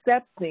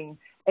accepting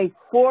a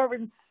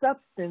foreign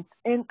substance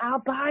in our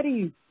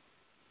bodies.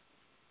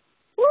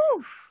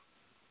 Woo!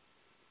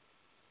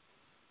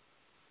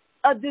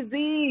 A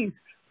disease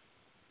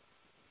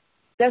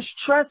that's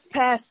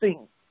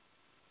trespassing.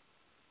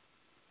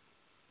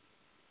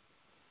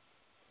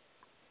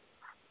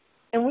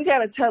 And we got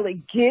to tell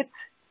it, get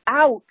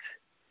out.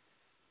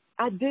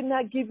 I did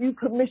not give you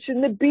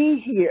permission to be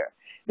here.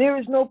 There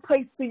is no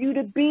place for you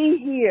to be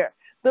here.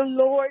 The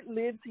Lord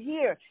lives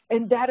here.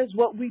 And that is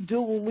what we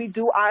do when we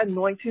do our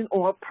anointing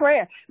or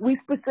prayer. We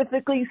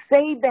specifically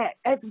say that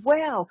as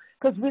well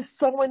because we're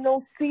sowing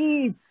those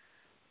seeds.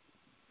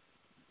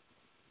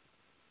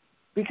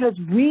 Because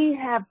we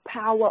have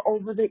power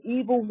over the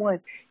evil one.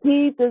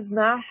 He does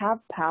not have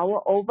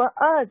power over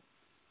us.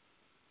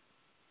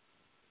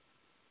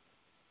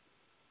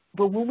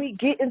 But when we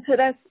get into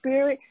that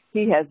spirit,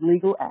 he has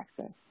legal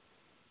access.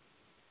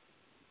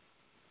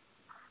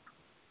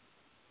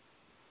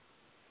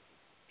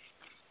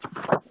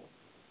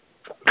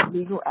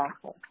 Legal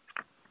access.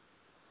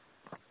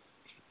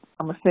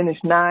 I'm going to finish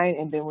 9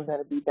 and then we're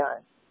going to be done.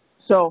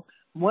 So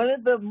one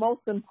of the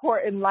most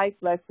important life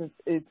lessons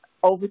is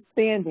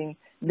understanding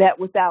that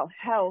without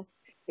health,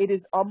 it is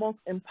almost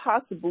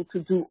impossible to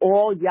do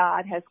all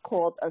Yah has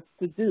called us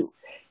to do.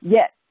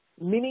 Yet,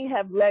 many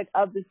have led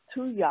others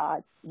to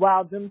Yah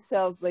while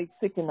themselves lay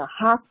sick in the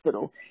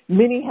hospital.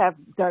 Many have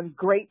done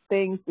great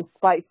things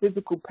despite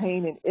physical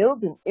pain and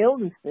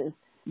illnesses.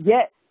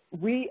 Yet,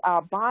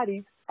 our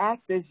bodies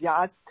act as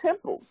Yah's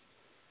temples.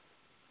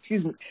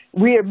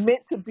 We are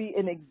meant to be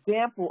an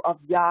example of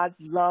Yah's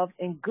love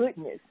and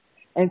goodness.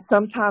 And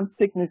sometimes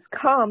sickness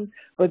comes,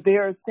 but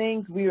there are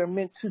things we are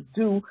meant to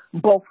do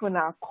both in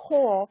our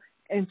call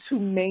and to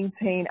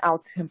maintain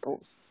our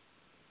temples.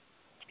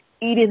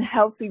 Eating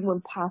healthy when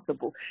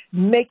possible,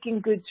 making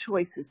good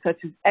choices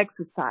such as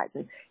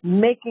exercising,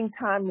 making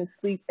time to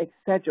sleep,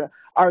 etc.,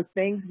 are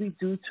things we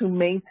do to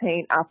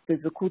maintain our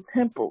physical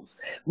temples.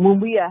 When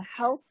we are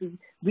healthy,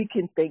 we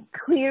can think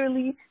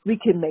clearly, we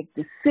can make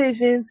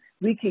decisions,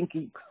 we can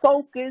keep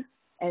focused,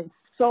 and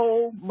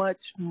so much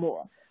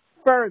more.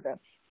 Further,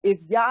 if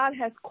Yah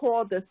has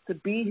called us to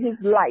be his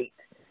light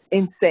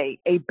in, say,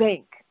 a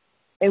bank,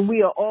 and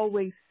we are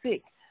always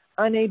sick,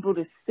 unable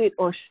to sit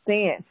or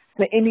stand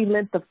for any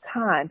length of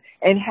time,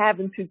 and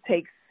having to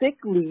take sick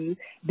leave,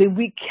 then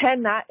we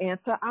cannot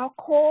answer our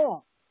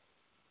call.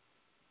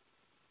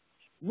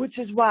 Which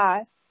is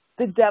why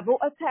the devil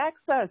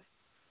attacks us.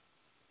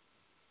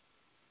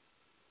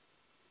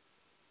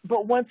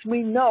 But once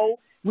we know,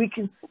 we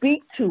can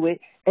speak to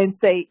it and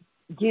say,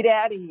 get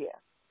out of here.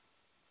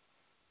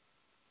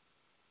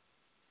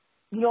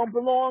 You don't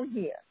belong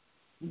here.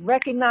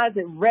 Recognize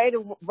it right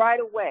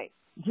away.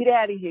 Get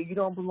out of here. You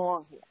don't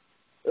belong here.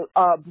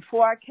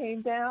 Before I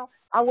came down,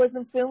 I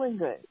wasn't feeling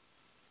good.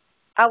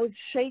 I was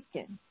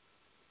shaking.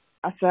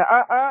 I said,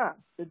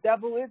 the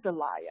devil is a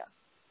liar.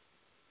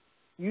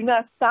 You're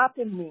not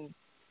stopping me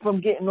from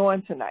getting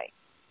on tonight.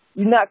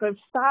 You're not going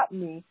to stop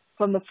me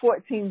from the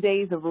 14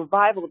 days of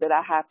revival that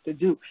I have to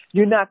do.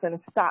 You're not going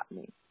to stop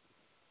me.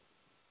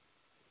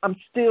 I'm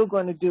still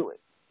going to do it.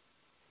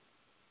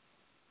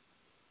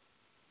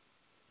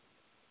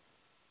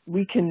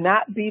 We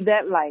cannot be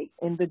that light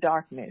in the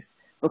darkness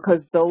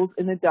because those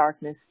in the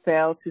darkness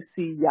fail to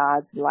see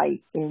Yah's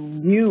light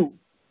in you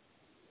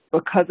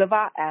because of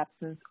our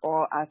absence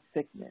or our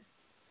sickness.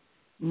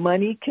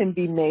 Money can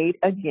be made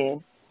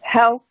again.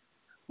 Health,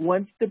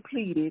 once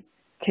depleted,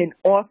 can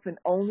often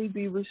only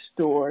be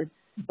restored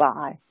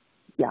by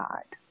Yah.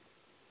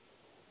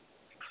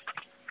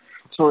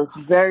 So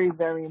it's very,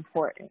 very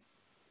important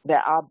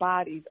that our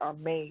bodies are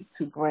made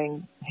to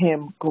bring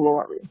him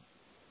glory.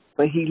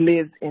 But he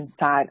lives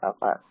inside of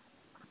us.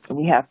 And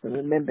we have to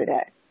remember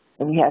that.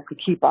 And we have to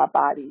keep our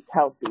bodies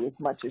healthy as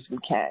much as we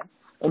can.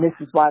 And this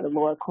is why the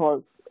Lord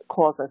calls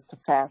us to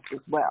fast as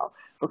well.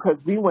 Because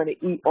we want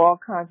to eat all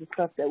kinds of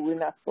stuff that we're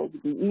not supposed to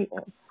be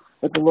eating.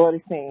 But the Lord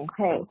is saying,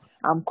 hey,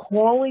 I'm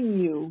calling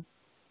you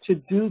to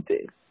do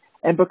this.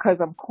 And because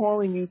I'm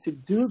calling you to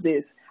do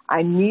this,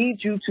 I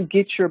need you to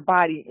get your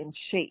body in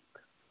shape.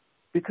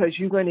 Because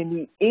you're going to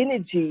need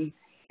energy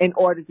in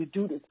order to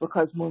do this,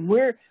 because when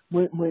we're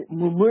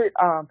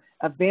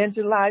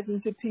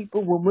evangelizing to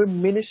people, when we're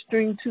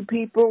ministering to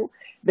people,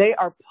 they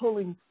are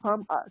pulling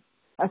from us.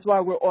 That's why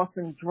we're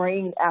often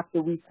drained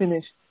after we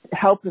finish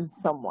helping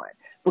someone,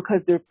 because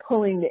they're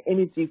pulling the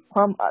energy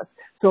from us.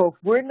 So if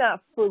we're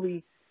not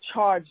fully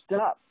charged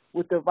up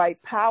with the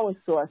right power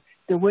source,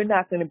 then we're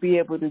not going to be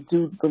able to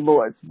do the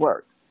Lord's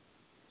work.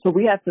 So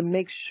we have to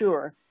make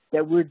sure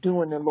that we're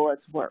doing the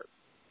Lord's work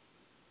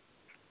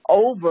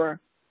over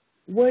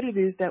what it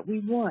is that we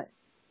want.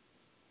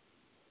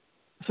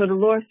 So the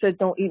Lord said,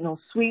 don't eat no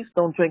sweets,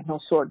 don't drink no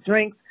strong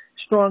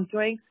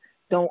drinks,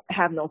 don't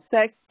have no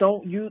sex,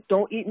 don't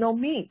eat no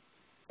meat.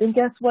 Then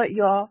guess what,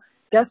 y'all?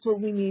 That's what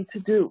we need to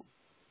do.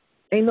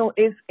 Ain't no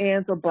ifs,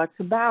 ands, or buts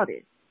about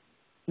it.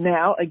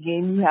 Now,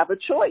 again, you have a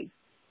choice.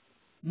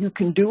 You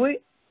can do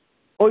it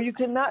or you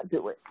cannot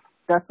do it.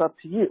 That's up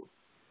to you.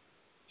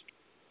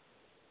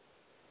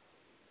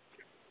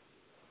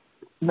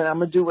 But I'm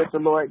going to do what the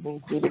Lord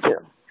needs me to do.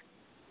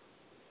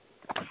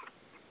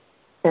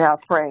 And I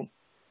pray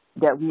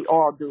that we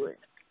all do it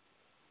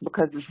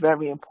because it's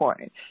very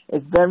important.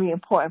 It's very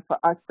important for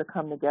us to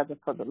come together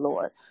for the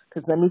Lord.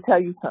 Because let me tell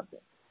you something.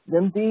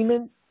 Them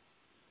demons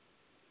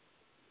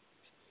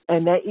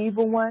and that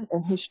evil one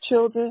and his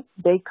children,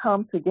 they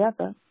come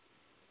together.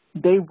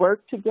 They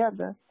work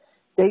together.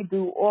 They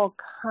do all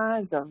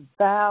kinds of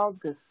vile,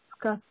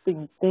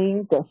 disgusting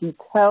things that he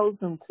tells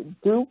them to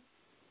do.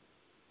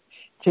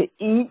 To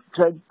eat,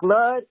 drink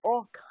blood,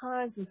 all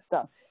kinds of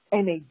stuff.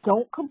 And they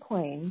don't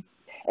complain.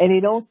 And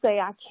they don't say,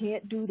 I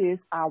can't do this,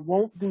 I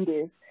won't do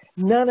this.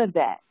 None of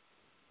that.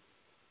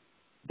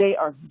 They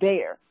are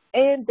there.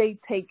 And they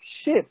take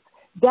shifts.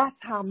 That's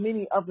how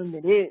many of them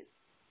it is.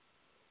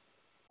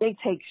 They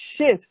take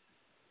shifts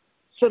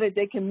so that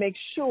they can make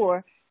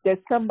sure that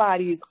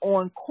somebody is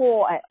on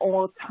call at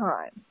all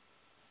times.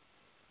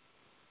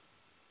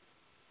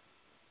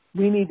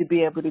 We need to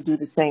be able to do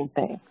the same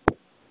thing.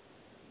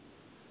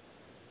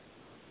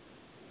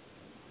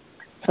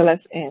 So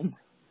let's end.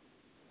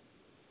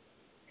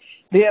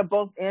 There are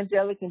both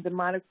angelic and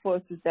demonic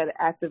forces that are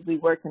actively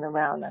working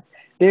around us.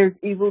 There is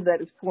evil that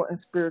is fought in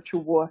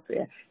spiritual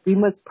warfare. We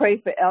must pray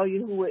for El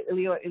Yahuwah,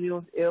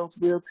 Elio's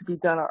will to be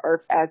done on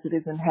earth as it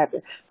is in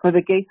heaven. For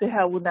the gates of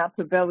hell will not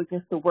prevail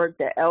against the work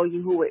that El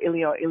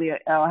Yahuwah,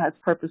 El has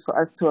purposed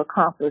for us to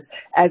accomplish,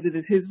 as it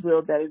is his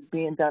will that is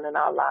being done in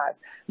our lives.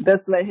 Thus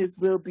let his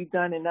will be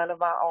done and none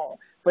of our own.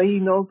 For he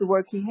knows the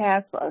work he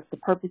has for us, the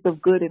purpose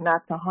of good and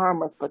not to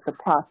harm us, but to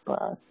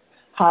prosper us.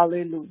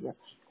 Hallelujah.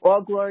 All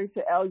glory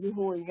to El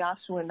Yahuwah and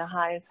Yahshua in the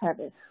highest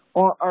heaven.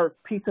 On earth,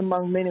 peace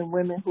among men and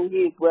women who he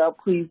is well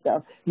pleased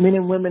of, men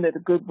and women of the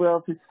goodwill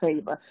of his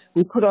favor.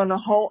 We put on the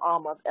whole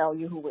armor of El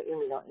Yahuwah,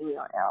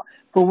 El.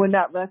 For we're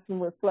not wrestling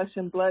with flesh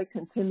and blood,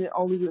 contending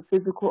only with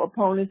physical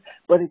opponents,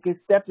 but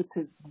against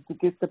despotism,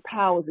 against the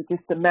powers,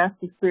 against the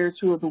master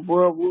spiritual of the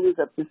world rulers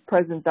of this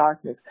present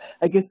darkness,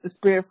 against the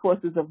spirit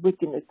forces of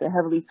wickedness, the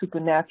heavenly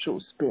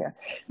supernatural spirit.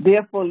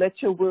 Therefore,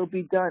 let your will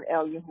be done,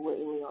 El Yahuwah,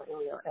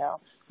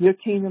 El. Your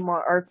kingdom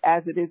on earth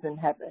as it is in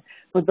heaven.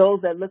 For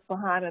those that look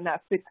behind are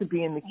not fit to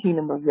be in the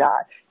kingdom of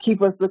God.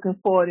 Keep us looking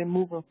forward and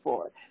moving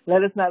forward.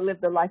 Let us not live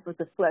the life of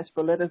the flesh,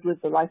 but let us live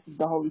the life of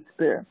the Holy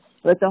Spirit.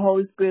 Let the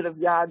Holy Spirit of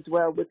Yah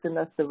dwell within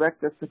us,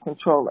 direct us, to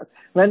control us.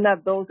 Let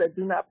not those that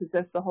do not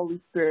possess the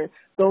Holy Spirit,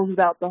 those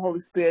without the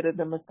Holy Spirit of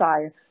the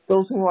Messiah,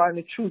 those who are in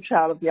the true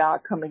child of Yah,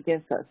 come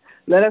against us.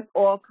 Let us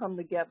all come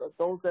together,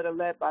 those that are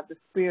led by the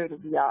Spirit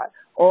of Yah,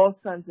 all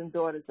sons and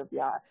daughters of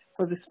Yah.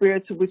 For the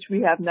spirit to which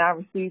we have now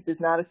received is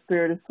not a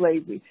spirit of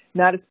slavery,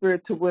 not a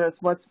spirit to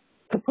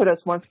put us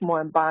once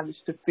more in bondage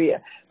to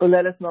fear. But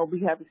let us know we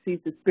have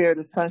received the spirit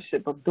of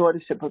sonship, of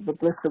daughtership, of the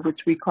bliss of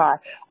which we cry,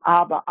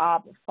 Abba,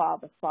 Abba,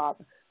 Father,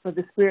 Father. For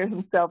the Spirit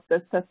himself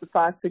that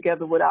testifies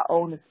together with our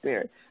own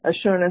spirit,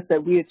 assuring us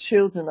that we are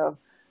children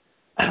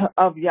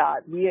of Yah.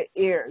 We are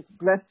heirs.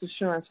 Blessed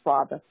assurance,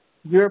 Father.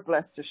 Your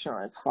blessed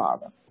assurance,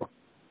 Father.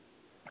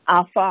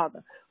 Our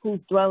Father,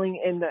 who's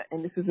dwelling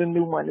and this is a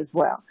new one as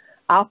well,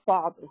 our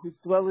Father, who's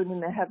dwelling in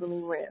the heavenly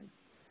realm,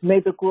 may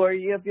the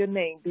glory of your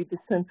name be the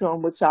center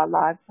on which our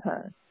lives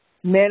turn.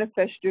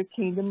 Manifest your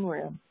kingdom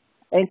realm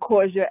and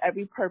cause your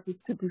every purpose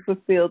to be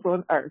fulfilled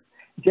on earth,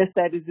 just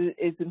as it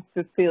is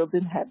fulfilled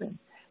in heaven.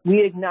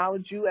 We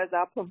acknowledge you as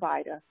our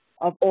provider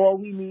of all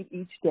we need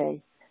each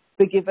day.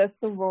 Forgive us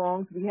the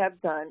wrongs we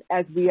have done,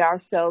 as we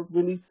ourselves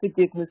release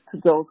forgiveness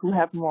to those who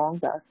have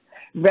wronged us.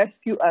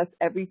 Rescue us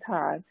every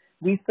time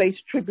we face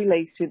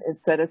tribulation and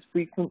set us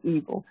free from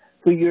evil.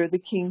 For you're the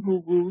King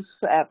who rules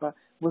forever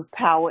with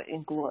power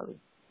and glory.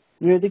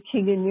 You're the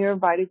King and you're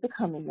invited to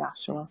come in,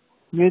 Yahshua.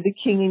 You're the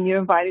King and you're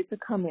invited to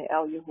come in,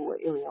 El Yahuwah,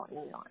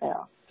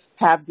 El.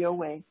 Have your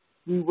way.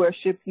 We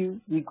worship you.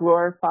 We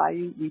glorify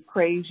you. We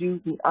praise you.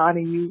 We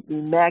honor you. We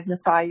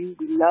magnify you.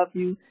 We love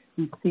you.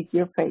 We seek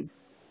your face.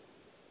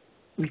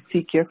 We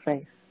seek your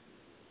face.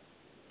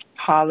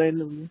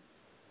 Hallelujah.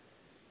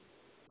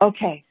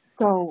 Okay,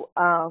 so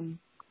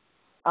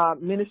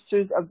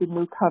ministers of the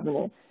New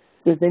Covenant,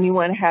 does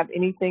anyone have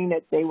anything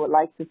that they would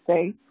like to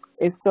say?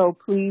 If so,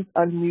 please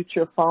unmute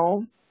your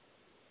phone.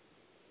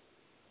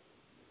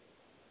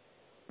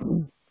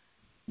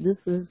 This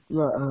is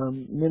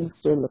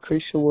Minister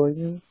Lucretia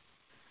Williams,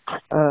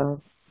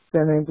 San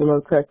Angelo,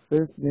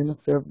 Texas,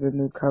 Minister of the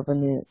New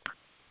Covenant.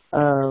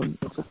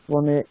 Just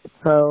want to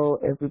tell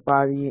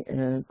everybody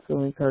and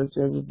to encourage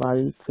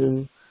everybody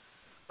to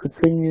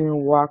continue to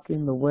walk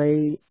in the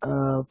way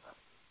of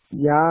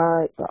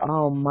Yah, the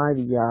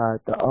Almighty Yah,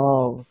 the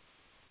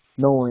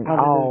all-knowing,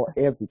 all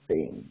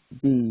everything,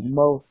 the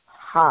Most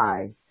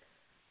High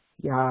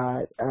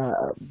Yah,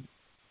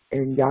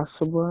 and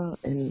Yahshua.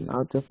 And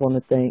I just want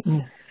to thank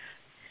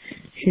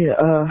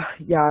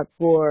Yah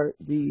for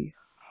the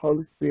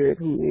Holy Spirit,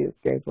 who is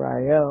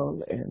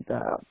Gabriel, and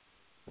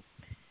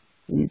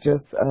we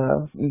just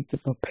need to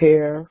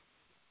prepare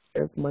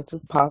as much as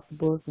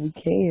possible as we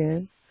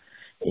can.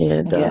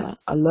 And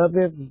I love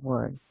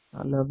everyone.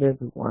 I love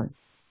everyone.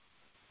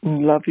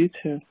 Love you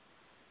too.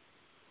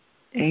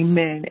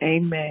 Amen.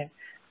 Amen.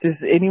 Does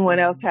anyone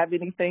else have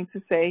anything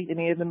to say?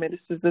 Any of the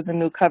ministers of the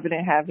New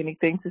Covenant have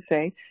anything to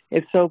say?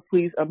 If so,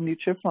 please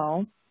unmute your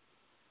phone.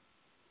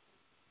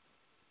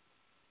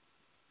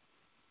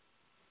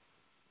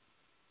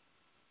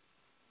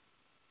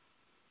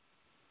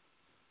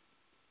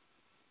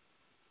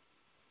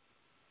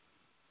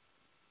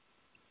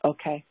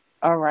 Okay.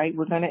 All right.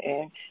 We're going to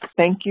end.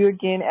 Thank you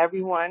again,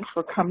 everyone,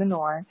 for coming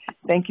on.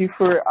 Thank you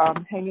for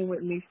hanging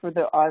with me for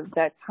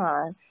that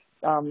time.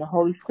 The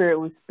Holy Spirit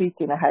was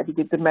speaking. I had to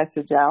get the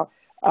message out.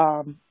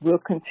 We'll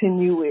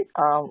continue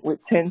with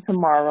 10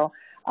 tomorrow.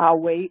 I'll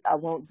wait. I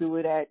won't do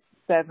it at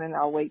 7.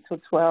 I'll wait till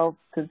 12,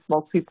 since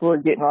most people are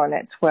getting on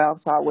at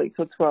 12. So I'll wait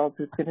till 12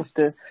 to finish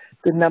the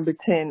number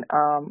 10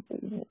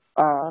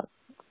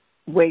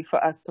 way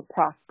for us to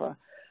prosper.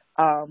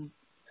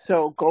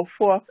 So go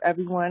forth,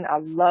 everyone. I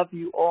love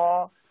you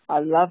all. I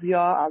love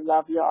y'all. I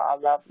love y'all. I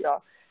love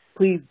y'all.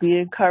 Please be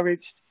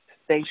encouraged.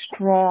 Stay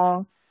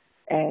strong.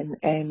 And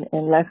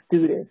let's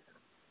do this.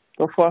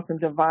 Go forth in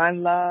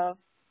divine love,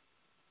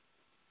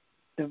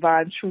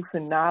 divine truth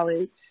and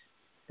knowledge,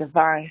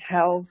 divine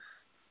health,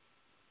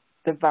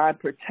 divine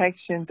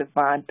protection,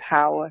 divine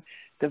power,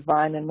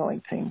 divine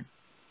anointing.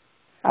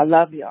 I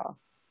love y'all.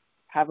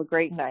 Have a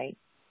great night.